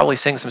 we should probably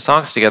sing some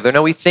songs together.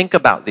 No, we think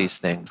about these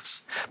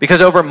things.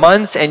 Because over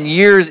months and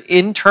years,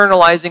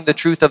 internalizing the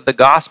truth of the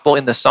gospel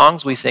in the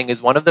songs we sing is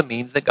one of the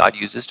means that God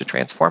uses to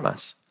transform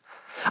us.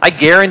 I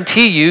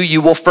guarantee you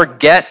will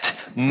forget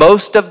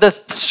most of the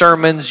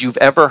sermons you've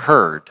ever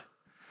heard,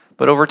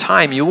 but over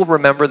time, you will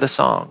remember the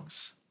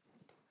songs.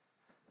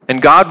 And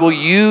God will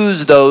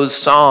use those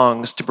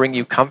songs to bring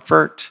you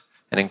comfort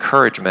and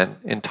encouragement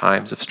in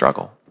times of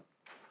struggle.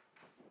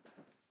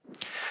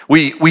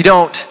 We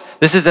don't,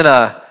 this isn't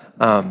a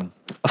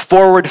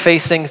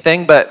forward-facing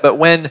thing, but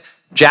when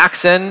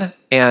Jackson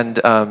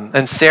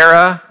and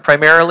Sarah,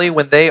 primarily,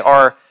 when they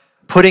are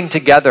putting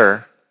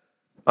together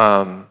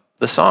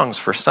the songs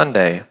for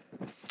Sunday,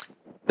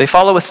 they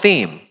follow a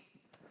theme.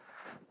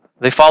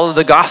 They follow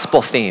the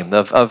gospel theme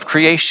of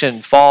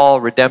creation,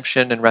 fall,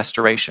 redemption, and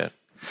restoration.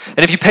 And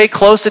if you pay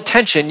close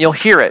attention, you'll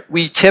hear it.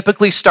 We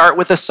typically start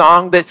with a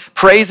song that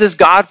praises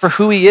God for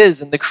who he is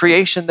and the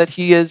creation that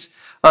he has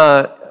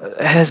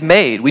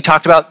made. We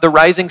talked about the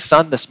rising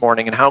sun this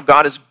morning and how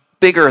God is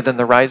bigger than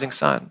the rising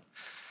sun.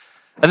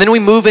 And then we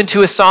move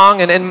into a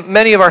song, and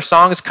many of our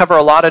songs cover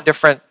a lot of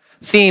different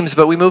themes,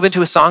 but we move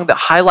into a song that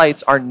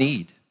highlights our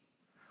need.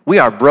 We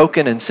are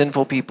broken and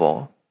sinful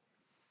people.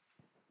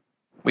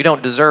 We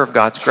don't deserve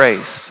God's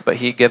grace, but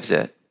he gives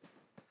it.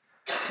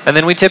 And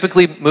then we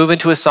typically move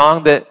into a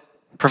song that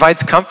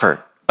provides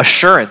comfort,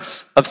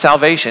 assurance of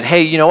salvation.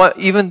 Hey, you know what?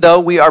 Even though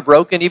we are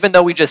broken, even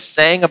though we just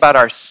sang about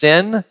our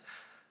sin,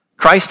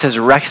 Christ has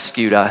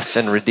rescued us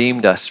and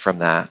redeemed us from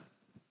that.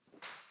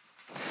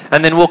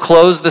 And then we'll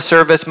close the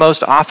service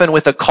most often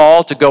with a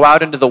call to go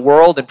out into the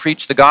world and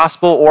preach the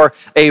gospel, or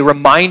a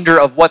reminder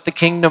of what the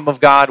kingdom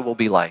of God will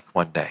be like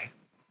one day.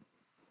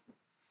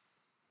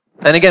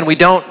 And again, we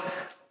don't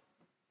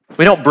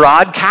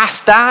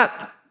broadcast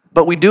that,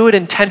 but we do it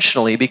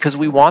intentionally because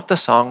we want the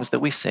songs that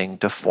we sing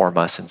to form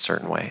us in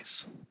certain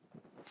ways.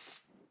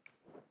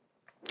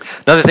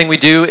 Another thing we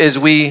do is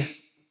we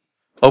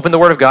open the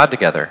Word of God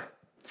together.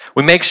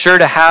 We make sure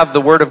to have the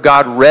Word of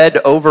God read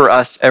over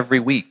us every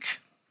week.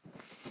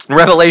 In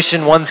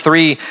Revelation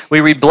 1:3,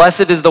 we read,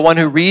 "Blessed is the one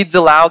who reads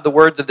aloud the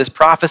words of this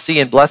prophecy,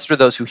 and blessed are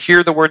those who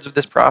hear the words of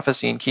this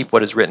prophecy and keep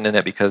what is written in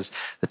it, because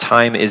the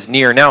time is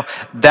near." Now,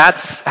 that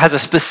has a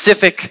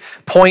specific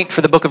point for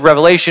the book of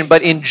Revelation,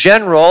 but in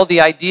general, the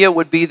idea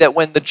would be that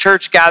when the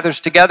church gathers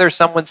together,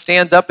 someone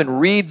stands up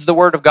and reads the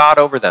word of God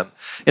over them.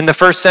 In the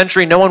first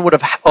century, no one would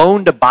have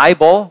owned a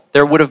Bible.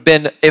 There would have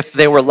been, if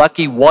they were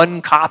lucky,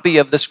 one copy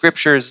of the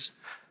scriptures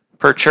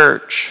per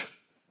church.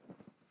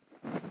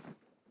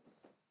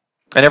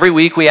 And every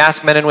week we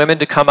ask men and women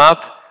to come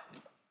up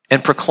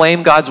and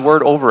proclaim God's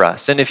word over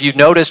us. And if you've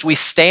noticed, we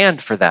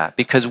stand for that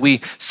because we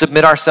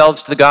submit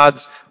ourselves to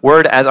God's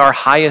word as our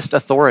highest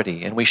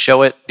authority, and we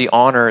show it the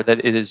honor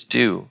that it is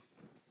due.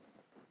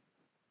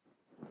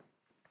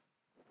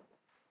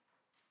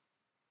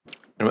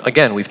 And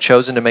again, we've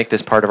chosen to make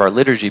this part of our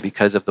liturgy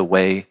because of the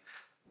way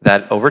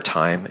that over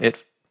time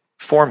it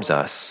forms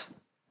us.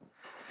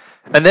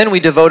 And then we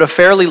devote a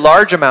fairly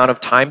large amount of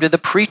time to the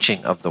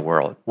preaching of the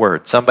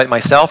word. Somebody,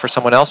 myself or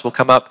someone else, will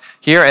come up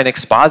here and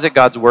exposit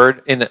God's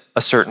word in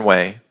a certain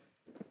way.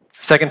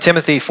 2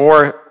 Timothy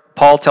 4,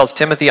 Paul tells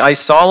Timothy, "I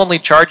solemnly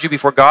charge you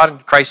before God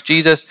and Christ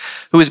Jesus,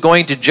 who is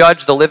going to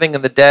judge the living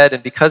and the dead,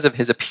 and because of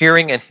his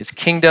appearing and his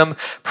kingdom,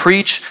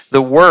 preach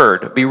the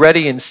word. Be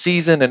ready in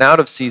season and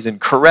out of season.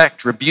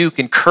 Correct, rebuke,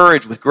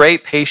 encourage with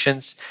great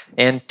patience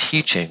and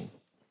teaching."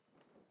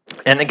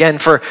 And again,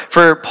 for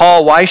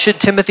Paul, why should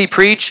Timothy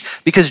preach?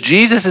 Because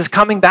Jesus is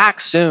coming back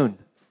soon.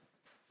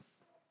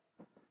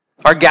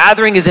 Our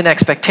gathering is in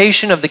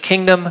expectation of the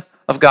kingdom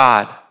of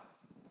God.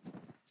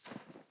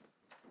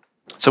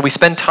 So we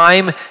spend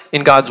time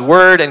in God's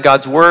word, and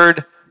God's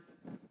word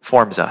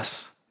forms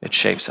us. It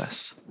shapes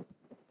us.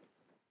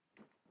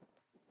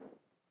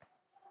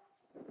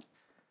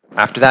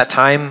 After that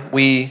time,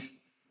 we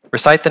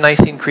recite the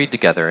Nicene Creed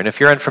together. And if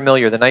you're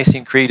unfamiliar, the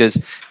Nicene Creed is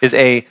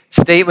a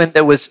statement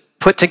that was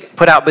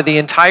put out by the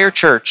entire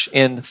church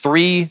in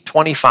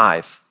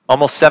 325,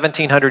 almost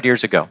 1700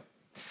 years ago.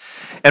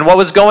 And what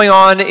was going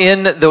on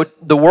in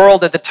the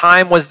world at the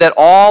time was that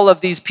all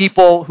of these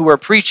people who were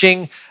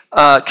preaching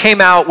came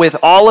out with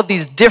all of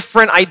these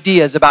different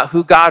ideas about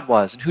who God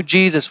was and who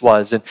Jesus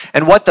was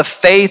and what the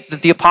faith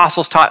that the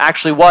apostles taught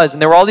actually was.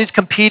 And there were all these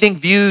competing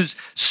views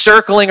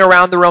circling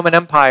around the Roman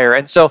Empire.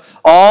 And so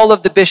all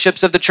of the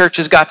bishops of the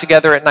churches got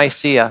together at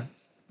Nicaea.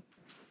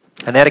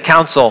 And they had a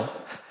council,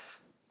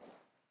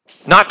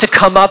 not to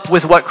come up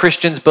with what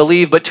Christians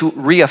believe, but to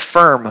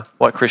reaffirm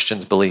what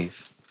Christians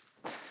believe.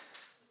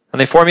 And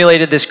they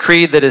formulated this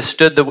creed that has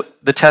stood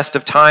the test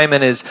of time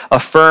and is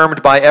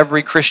affirmed by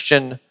every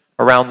Christian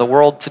around the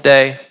world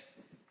today.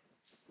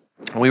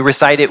 We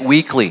recite it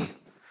weekly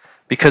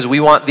because we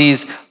want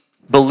these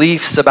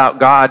beliefs about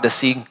God to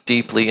sink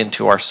deeply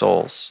into our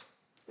souls.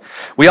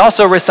 We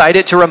also recite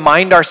it to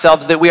remind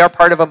ourselves that we are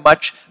part of a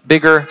much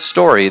bigger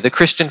story. The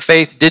Christian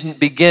faith didn't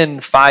begin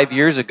 5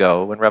 years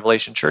ago when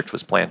Revelation Church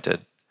was planted.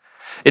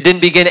 It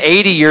didn't begin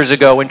 80 years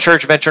ago when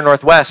Church Venture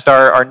Northwest,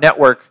 our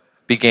network,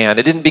 began.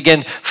 It didn't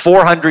begin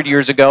 400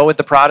 years ago with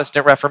the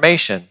Protestant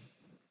Reformation.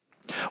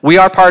 We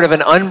are part of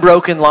an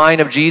unbroken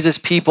line of Jesus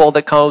people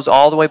that goes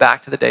all the way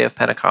back to the day of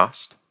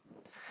Pentecost.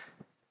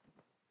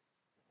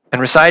 And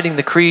reciting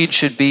the creed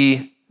should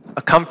be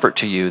a comfort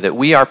to you that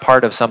we are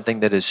part of something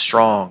that is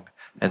strong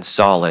and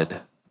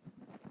solid.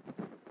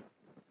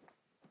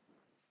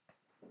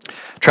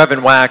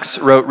 Trevin Wax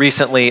wrote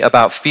recently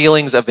about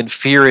feelings of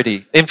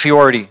inferiority,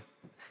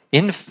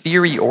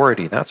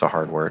 that's a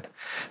hard word,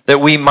 that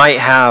we might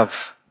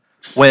have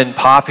when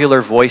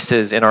popular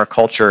voices in our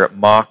culture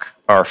mock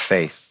our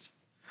faith.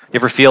 You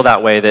ever feel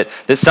that way,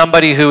 that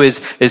somebody who is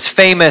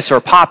famous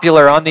or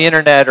popular on the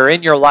internet or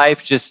in your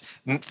life just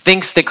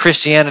thinks that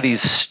Christianity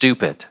is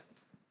stupid?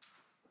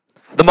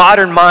 The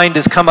modern mind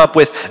has come up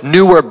with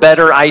newer,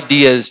 better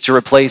ideas to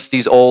replace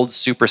these old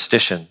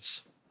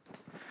superstitions.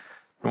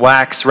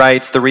 Wax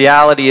writes, "The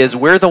reality is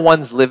we're the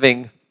ones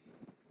living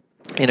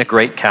in a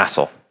great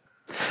castle.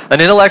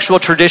 An intellectual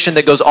tradition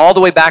that goes all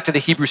the way back to the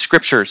Hebrew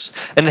Scriptures,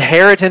 an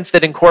inheritance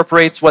that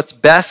incorporates what's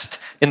best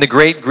in the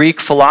great Greek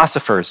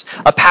philosophers,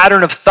 a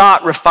pattern of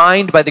thought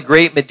refined by the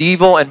great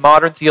medieval and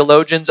modern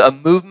theologians, a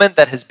movement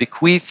that has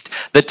bequeathed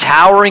the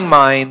towering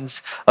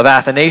minds of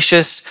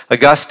Athanasius,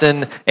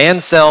 Augustine,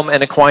 Anselm,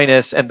 and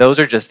Aquinas, and those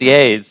are just the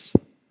A's."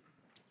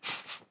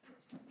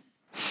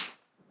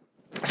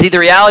 See, the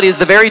reality is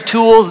the very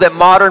tools that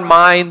modern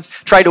minds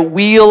try to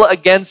wheel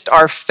against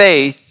our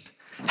faith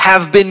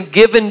have been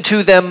given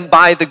to them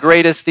by the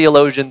greatest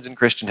theologians in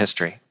Christian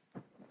history.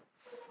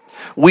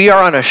 We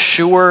are on a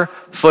sure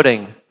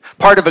footing,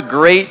 part of a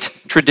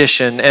great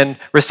tradition, and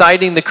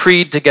reciting the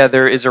creed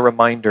together is a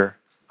reminder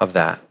of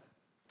that.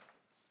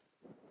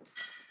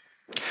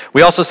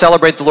 We also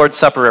celebrate the Lord's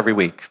Supper every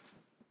week.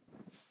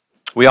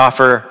 We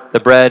offer the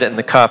bread and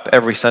the cup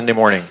every Sunday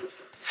morning.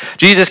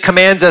 Jesus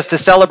commands us to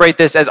celebrate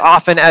this as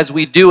often as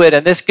we do it,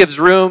 and this gives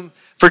room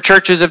for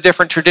churches of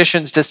different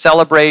traditions to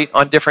celebrate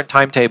on different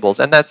timetables,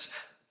 and that's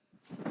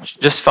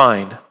just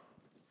fine.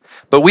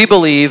 But we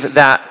believe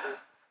that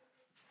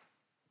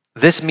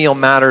this meal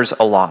matters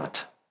a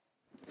lot.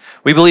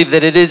 We believe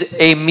that it is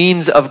a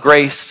means of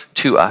grace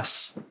to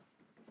us.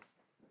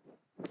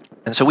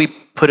 And so we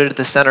put it at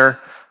the center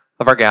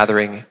of our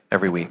gathering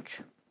every week.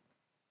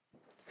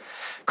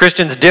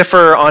 Christians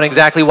differ on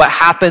exactly what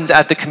happens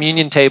at the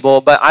communion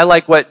table, but I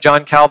like what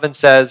John Calvin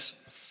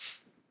says.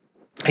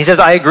 He says,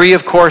 I agree,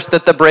 of course,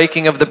 that the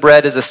breaking of the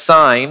bread is a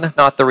sign,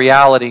 not the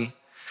reality.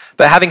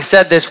 But having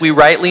said this, we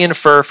rightly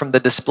infer from the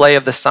display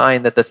of the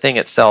sign that the thing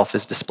itself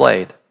is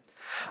displayed.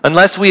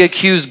 Unless we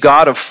accuse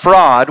God of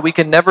fraud, we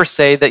can never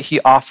say that he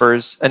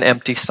offers an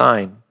empty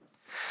sign.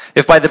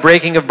 If by the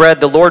breaking of bread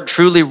the Lord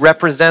truly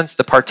represents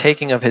the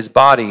partaking of his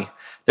body,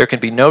 there can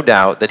be no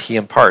doubt that he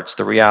imparts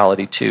the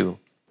reality too.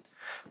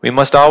 We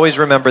must always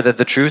remember that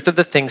the truth of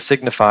the thing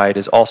signified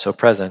is also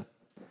present.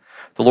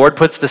 The Lord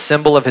puts the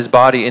symbol of his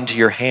body into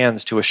your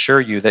hands to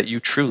assure you that you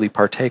truly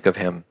partake of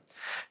him.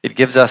 It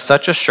gives us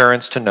such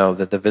assurance to know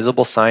that the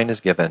visible sign is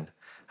given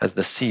as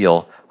the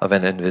seal of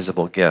an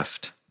invisible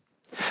gift.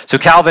 So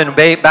Calvin,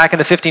 back in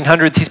the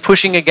 1500s, he's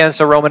pushing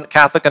against a Roman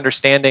Catholic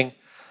understanding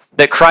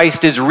that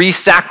Christ is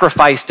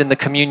re-sacrificed in the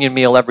communion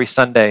meal every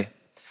Sunday,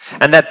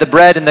 and that the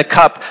bread and the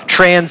cup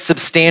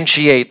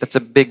transubstantiate, that's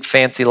a big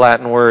fancy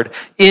Latin word,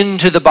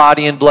 into the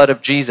body and blood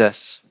of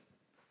Jesus.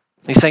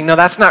 He's saying, no,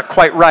 that's not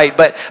quite right,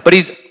 but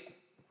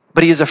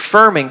he is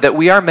affirming that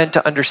we are meant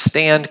to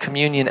understand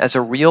communion as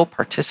a real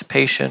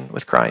participation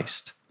with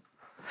Christ.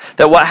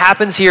 That what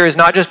happens here is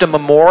not just a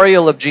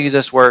memorial of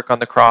Jesus' work on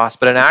the cross,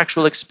 but an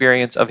actual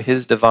experience of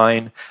his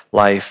divine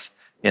life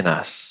in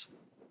us.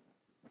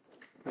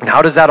 And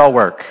how does that all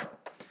work?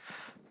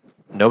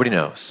 Nobody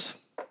knows.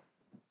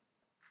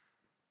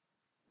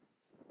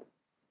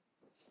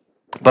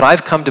 But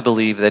I've come to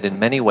believe that in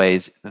many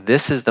ways,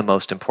 this is the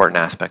most important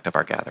aspect of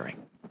our gathering.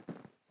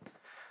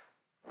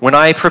 When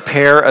I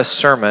prepare a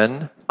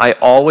sermon, I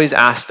always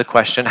ask the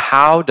question,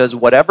 how does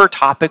whatever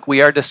topic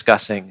we are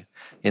discussing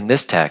in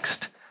this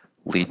text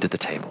lead to the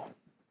table?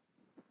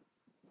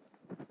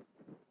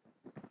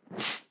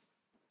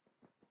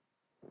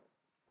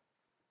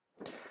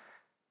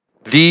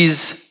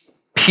 These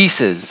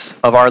pieces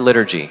of our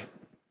liturgy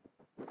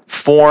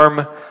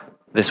form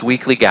this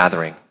weekly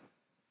gathering,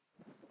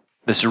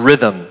 this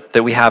rhythm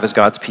that we have as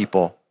God's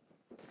people,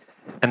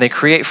 and they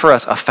create for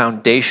us a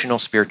foundational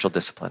spiritual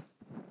discipline.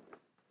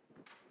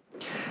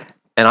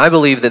 And I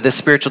believe that this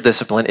spiritual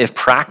discipline, if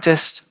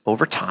practiced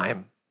over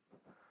time,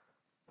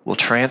 will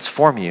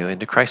transform you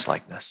into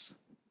Christ-likeness.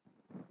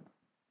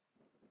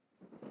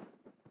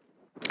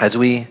 As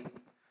we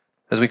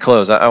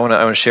close, I want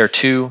to share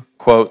two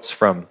quotes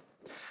from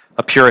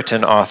a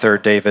Puritan author,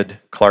 David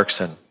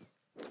Clarkson.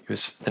 He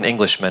was an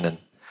Englishman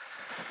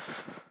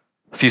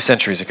a few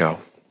centuries ago.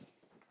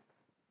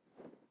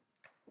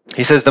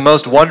 He says, the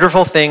most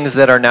wonderful things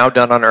that are now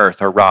done on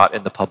earth are wrought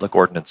in the public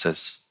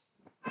ordinances.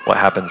 What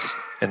happens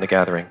in the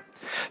gathering?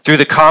 Though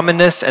the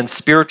commonness and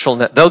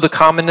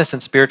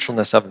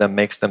spiritualness of them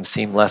makes them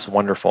seem less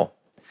wonderful.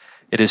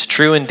 It is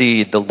true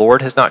indeed, the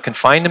Lord has not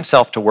confined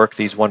himself to work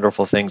these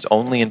wonderful things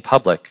only in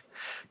public,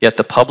 yet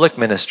the public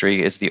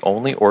ministry is the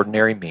only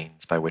ordinary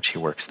means by which he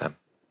works them.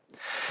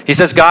 He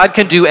says God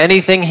can do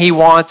anything he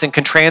wants and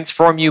can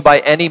transform you by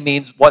any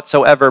means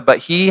whatsoever, but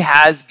he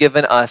has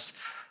given us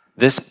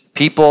this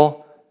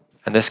people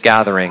and this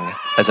gathering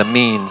as a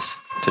means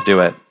to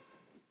do it.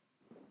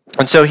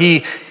 And so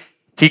he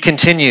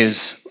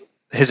continues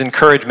his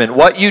encouragement.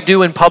 What you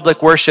do in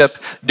public worship,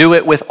 do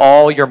it with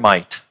all your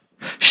might.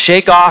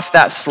 Shake off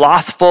that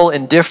slothful,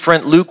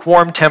 indifferent,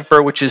 lukewarm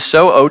temper which is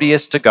so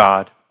odious to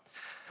God.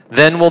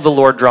 Then will the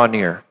Lord draw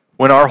near,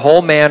 when our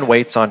whole man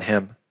waits on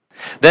him.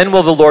 Then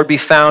will the Lord be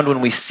found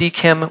when we seek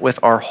him with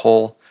our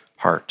whole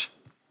heart.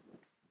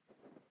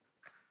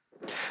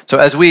 So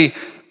as we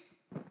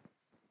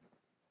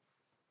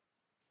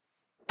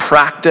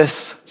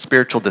practice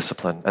spiritual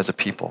discipline as a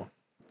people,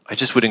 I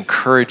just would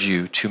encourage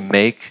you to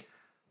make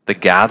the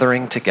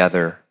gathering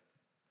together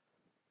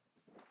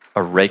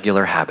a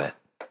regular habit.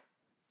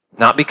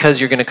 Not because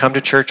you're going to come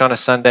to church on a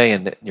Sunday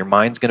and your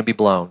mind's going to be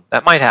blown.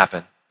 That might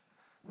happen.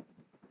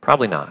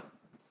 Probably not.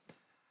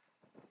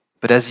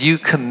 But as you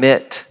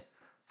commit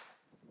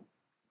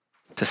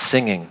to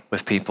singing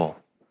with people,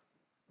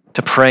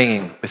 to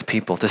praying with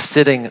people, to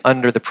sitting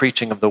under the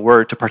preaching of the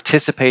word, to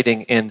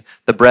participating in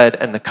the bread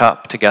and the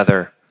cup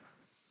together,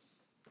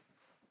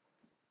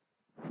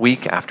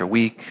 week after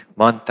week,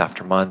 month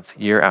after month,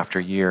 year after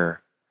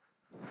year,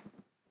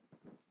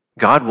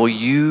 God will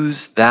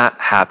use that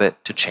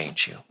habit to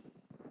change you,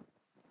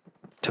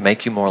 to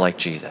make you more like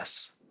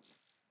Jesus.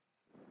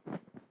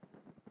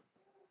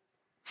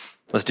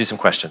 Let's do some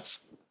questions.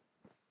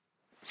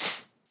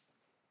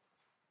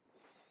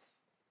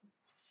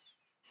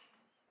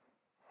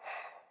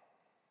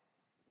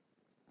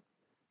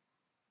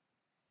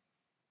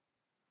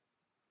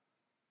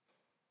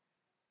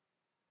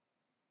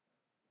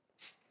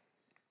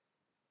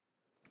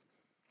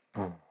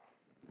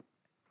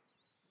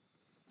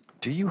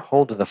 Do you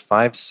hold to the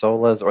five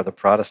solas or the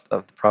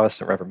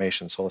Protestant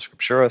Reformation, sola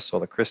scriptura,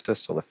 sola Christus,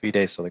 sola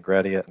fide, sola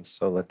gratia, and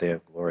sola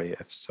Deo gloria?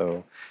 If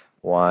so,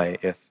 why?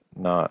 If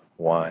not,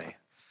 why?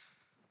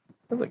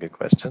 That's a good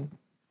question.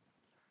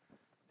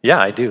 Yeah,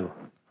 I do.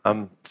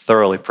 I'm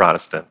thoroughly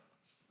Protestant.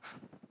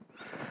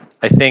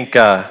 I think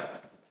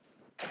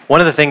one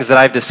of the things that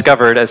I've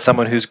discovered as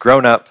someone who's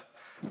grown up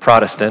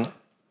Protestant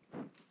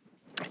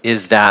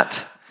is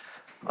that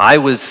I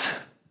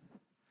was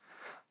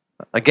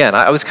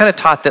kind of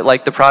taught that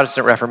like the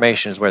Protestant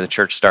Reformation is where the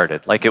church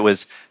started. Like it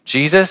was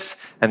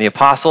Jesus and the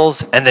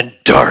apostles and then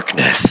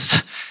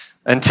darkness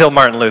until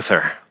Martin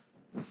Luther.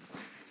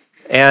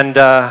 And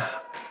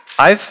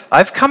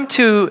I've come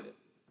to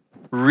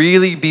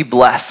really be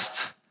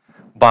blessed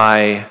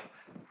by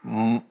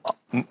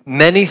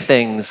many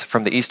things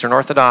from the Eastern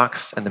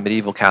Orthodox and the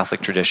medieval Catholic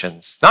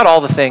traditions. Not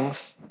all the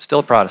things, still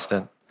a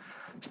Protestant,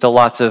 still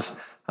lots of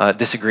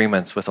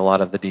disagreements with a lot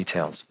of the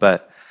details.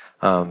 But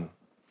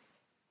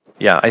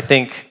I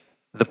think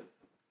the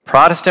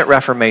Protestant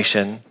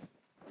Reformation,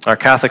 our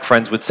Catholic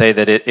friends would say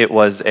that it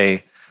was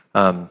a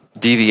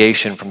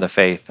deviation from the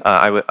faith.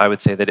 I would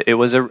say that it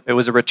was a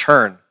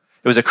return.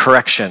 It was a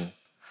correction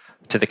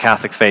to the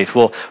Catholic faith.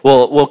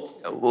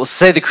 We'll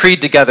say the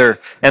creed together,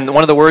 and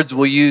one of the words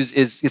we'll use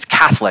is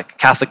Catholic.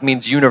 Catholic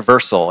means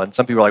universal, and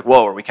some people are like,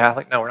 whoa, are we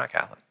Catholic? No, we're not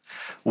Catholic.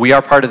 We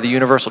are part of the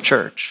universal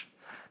church.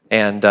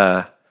 And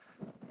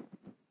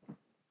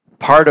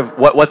part of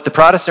what the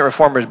Protestant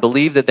reformers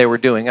believed that they were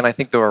doing, and I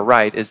think they were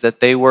right, is that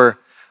they were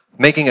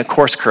making a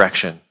course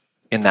correction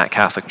in that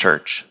Catholic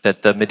church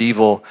that the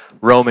medieval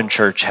Roman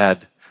church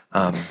had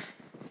gone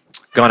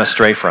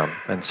astray from.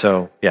 And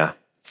so,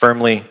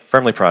 firmly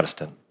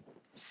Protestant.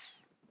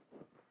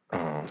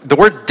 The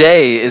word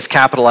day is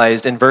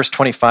capitalized in verse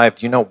 25.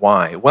 Do you know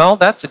why? Well,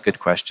 that's a good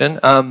question.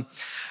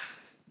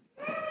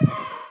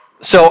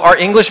 So our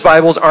English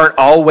Bibles aren't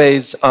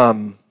always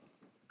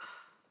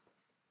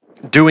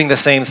doing the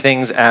same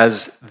things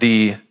as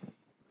the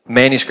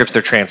manuscripts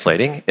they're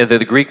translating.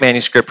 The Greek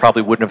manuscript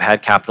probably wouldn't have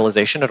had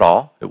capitalization at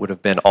all. It would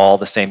have been all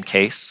the same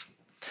case.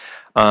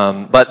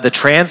 But the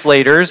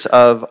translators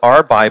of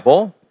our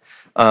Bible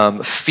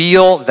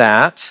feel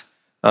that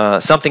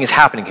something is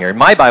happening here. In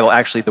my Bible,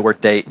 actually, the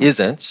word day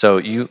isn't. So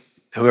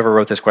whoever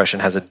wrote this question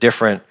has a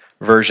different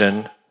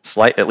version,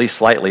 at least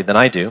slightly, than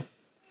I do.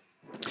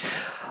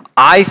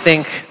 I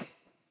think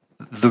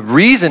the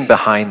reason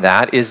behind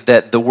that is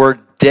that the word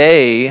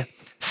day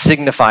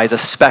signifies a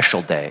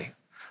special day,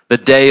 the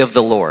day of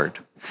the Lord.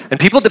 And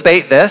people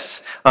debate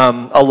this.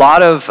 A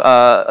lot of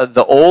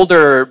the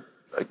older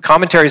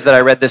commentaries that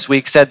I read this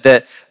week said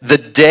that the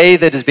day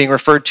that is being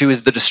referred to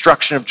is the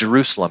destruction of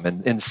Jerusalem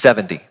in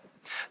 70.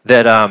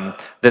 That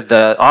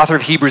the author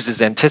of Hebrews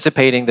is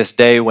anticipating this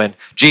day when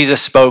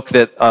Jesus spoke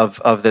that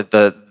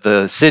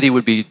the city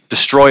would be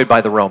destroyed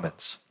by the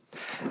Romans,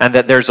 and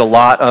that there's a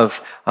lot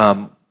of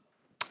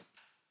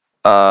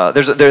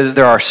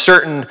there are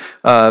certain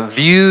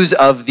views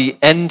of the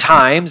end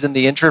times and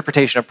the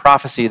interpretation of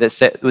prophecy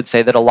that would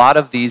say that a lot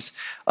of these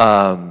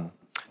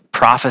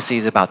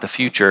prophecies about the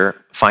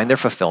future find their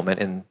fulfillment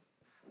in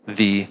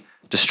the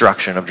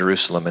destruction of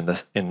Jerusalem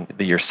in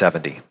the year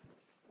 70.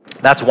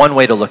 That's one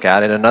way to look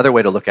at it. Another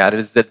way to look at it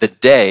is that the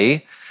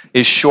day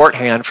is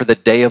shorthand for the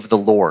day of the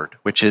Lord,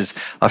 which is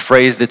a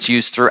phrase that's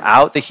used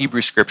throughout the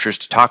Hebrew scriptures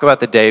to talk about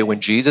the day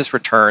when Jesus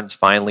returns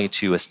finally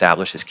to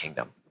establish his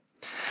kingdom.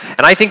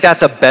 And I think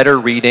that's a better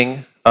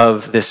reading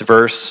of this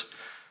verse,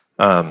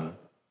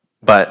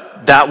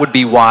 but that would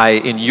be why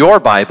in your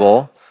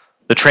Bible,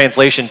 the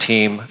translation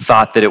team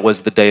thought that it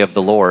was the day of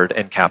the Lord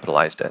and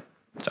capitalized it.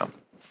 So,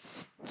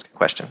 that's a good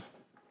question.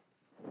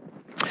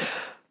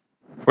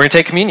 We're going to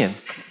take communion.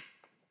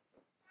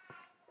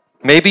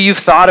 Maybe you've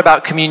thought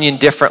about communion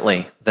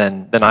differently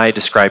than I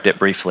described it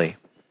briefly.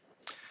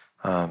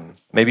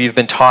 Maybe you've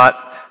been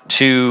taught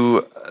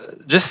to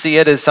just see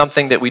it as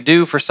something that we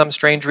do for some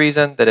strange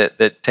reason,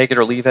 that take it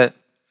or leave it.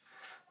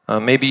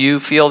 Maybe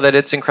you feel that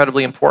it's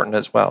incredibly important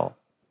as well.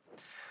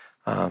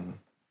 I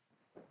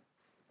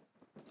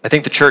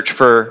think the church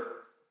for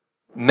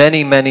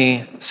many,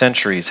 many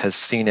centuries has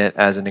seen it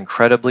as an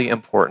incredibly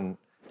important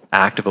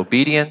act of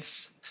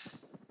obedience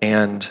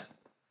and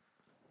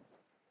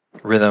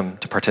rhythm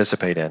to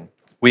participate in.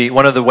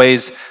 One of the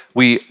ways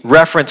we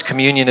reference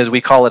communion is we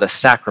call it a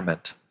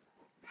sacrament.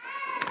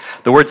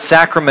 The word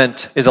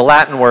sacrament is a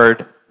Latin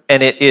word,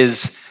 and it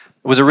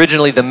was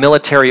originally the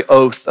military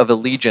oath of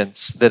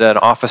allegiance that an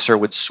officer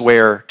would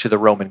swear to the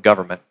Roman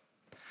government.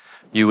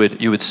 You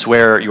would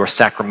swear your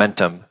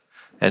sacramentum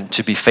and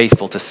to be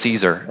faithful to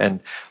Caesar.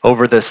 And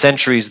over the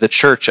centuries, the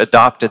church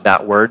adopted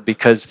that word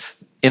because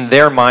in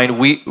their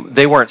mind,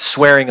 they weren't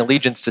swearing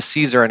allegiance to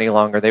Caesar any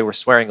longer. They were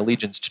swearing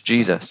allegiance to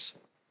Jesus.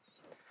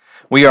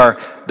 We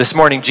are, this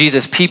morning,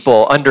 Jesus'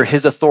 people under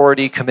his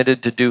authority,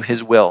 committed to do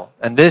his will.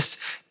 And this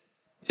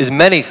is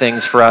many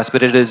things for us,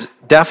 but it is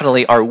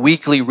definitely our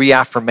weekly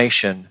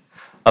reaffirmation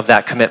of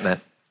that commitment.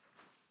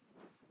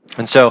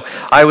 And so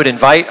I would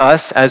invite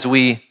us as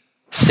we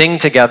sing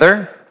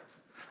together,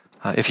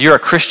 if you're a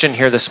Christian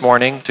here this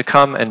morning, to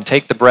come and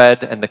take the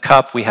bread and the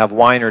cup. We have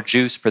wine or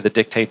juice for the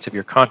dictates of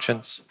your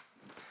conscience.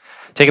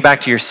 Take it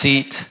back to your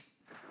seat.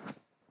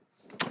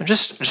 And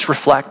just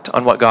reflect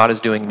on what God is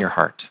doing in your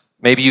heart.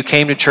 Maybe you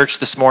came to church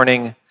this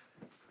morning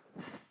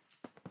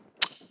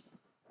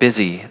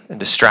busy and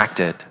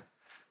distracted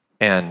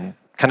and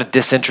kind of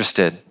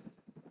disinterested.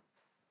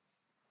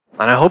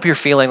 And I hope you're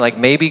feeling like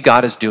maybe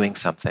God is doing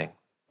something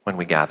when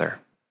we gather.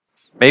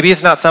 Maybe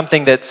it's not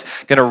something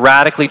that's going to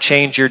radically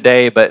change your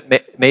day, but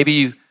maybe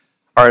you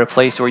are at a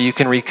place where you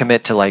can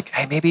recommit to like,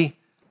 hey, maybe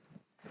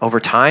over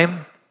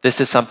time,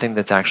 this is something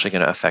that's actually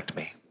going to affect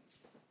me.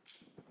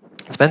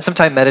 Spend some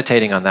time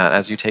meditating on that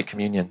as you take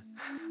communion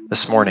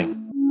this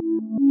morning.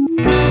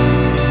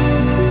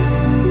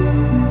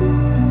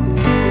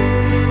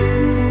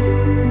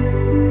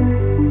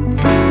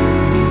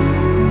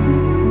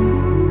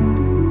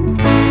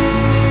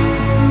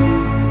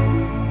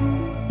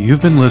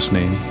 You've been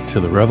listening to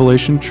the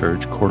Revelation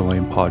Church Coeur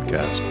d'Alene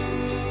podcast.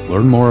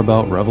 Learn more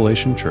about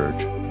Revelation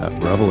Church at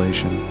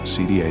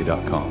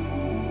revelationcda.com.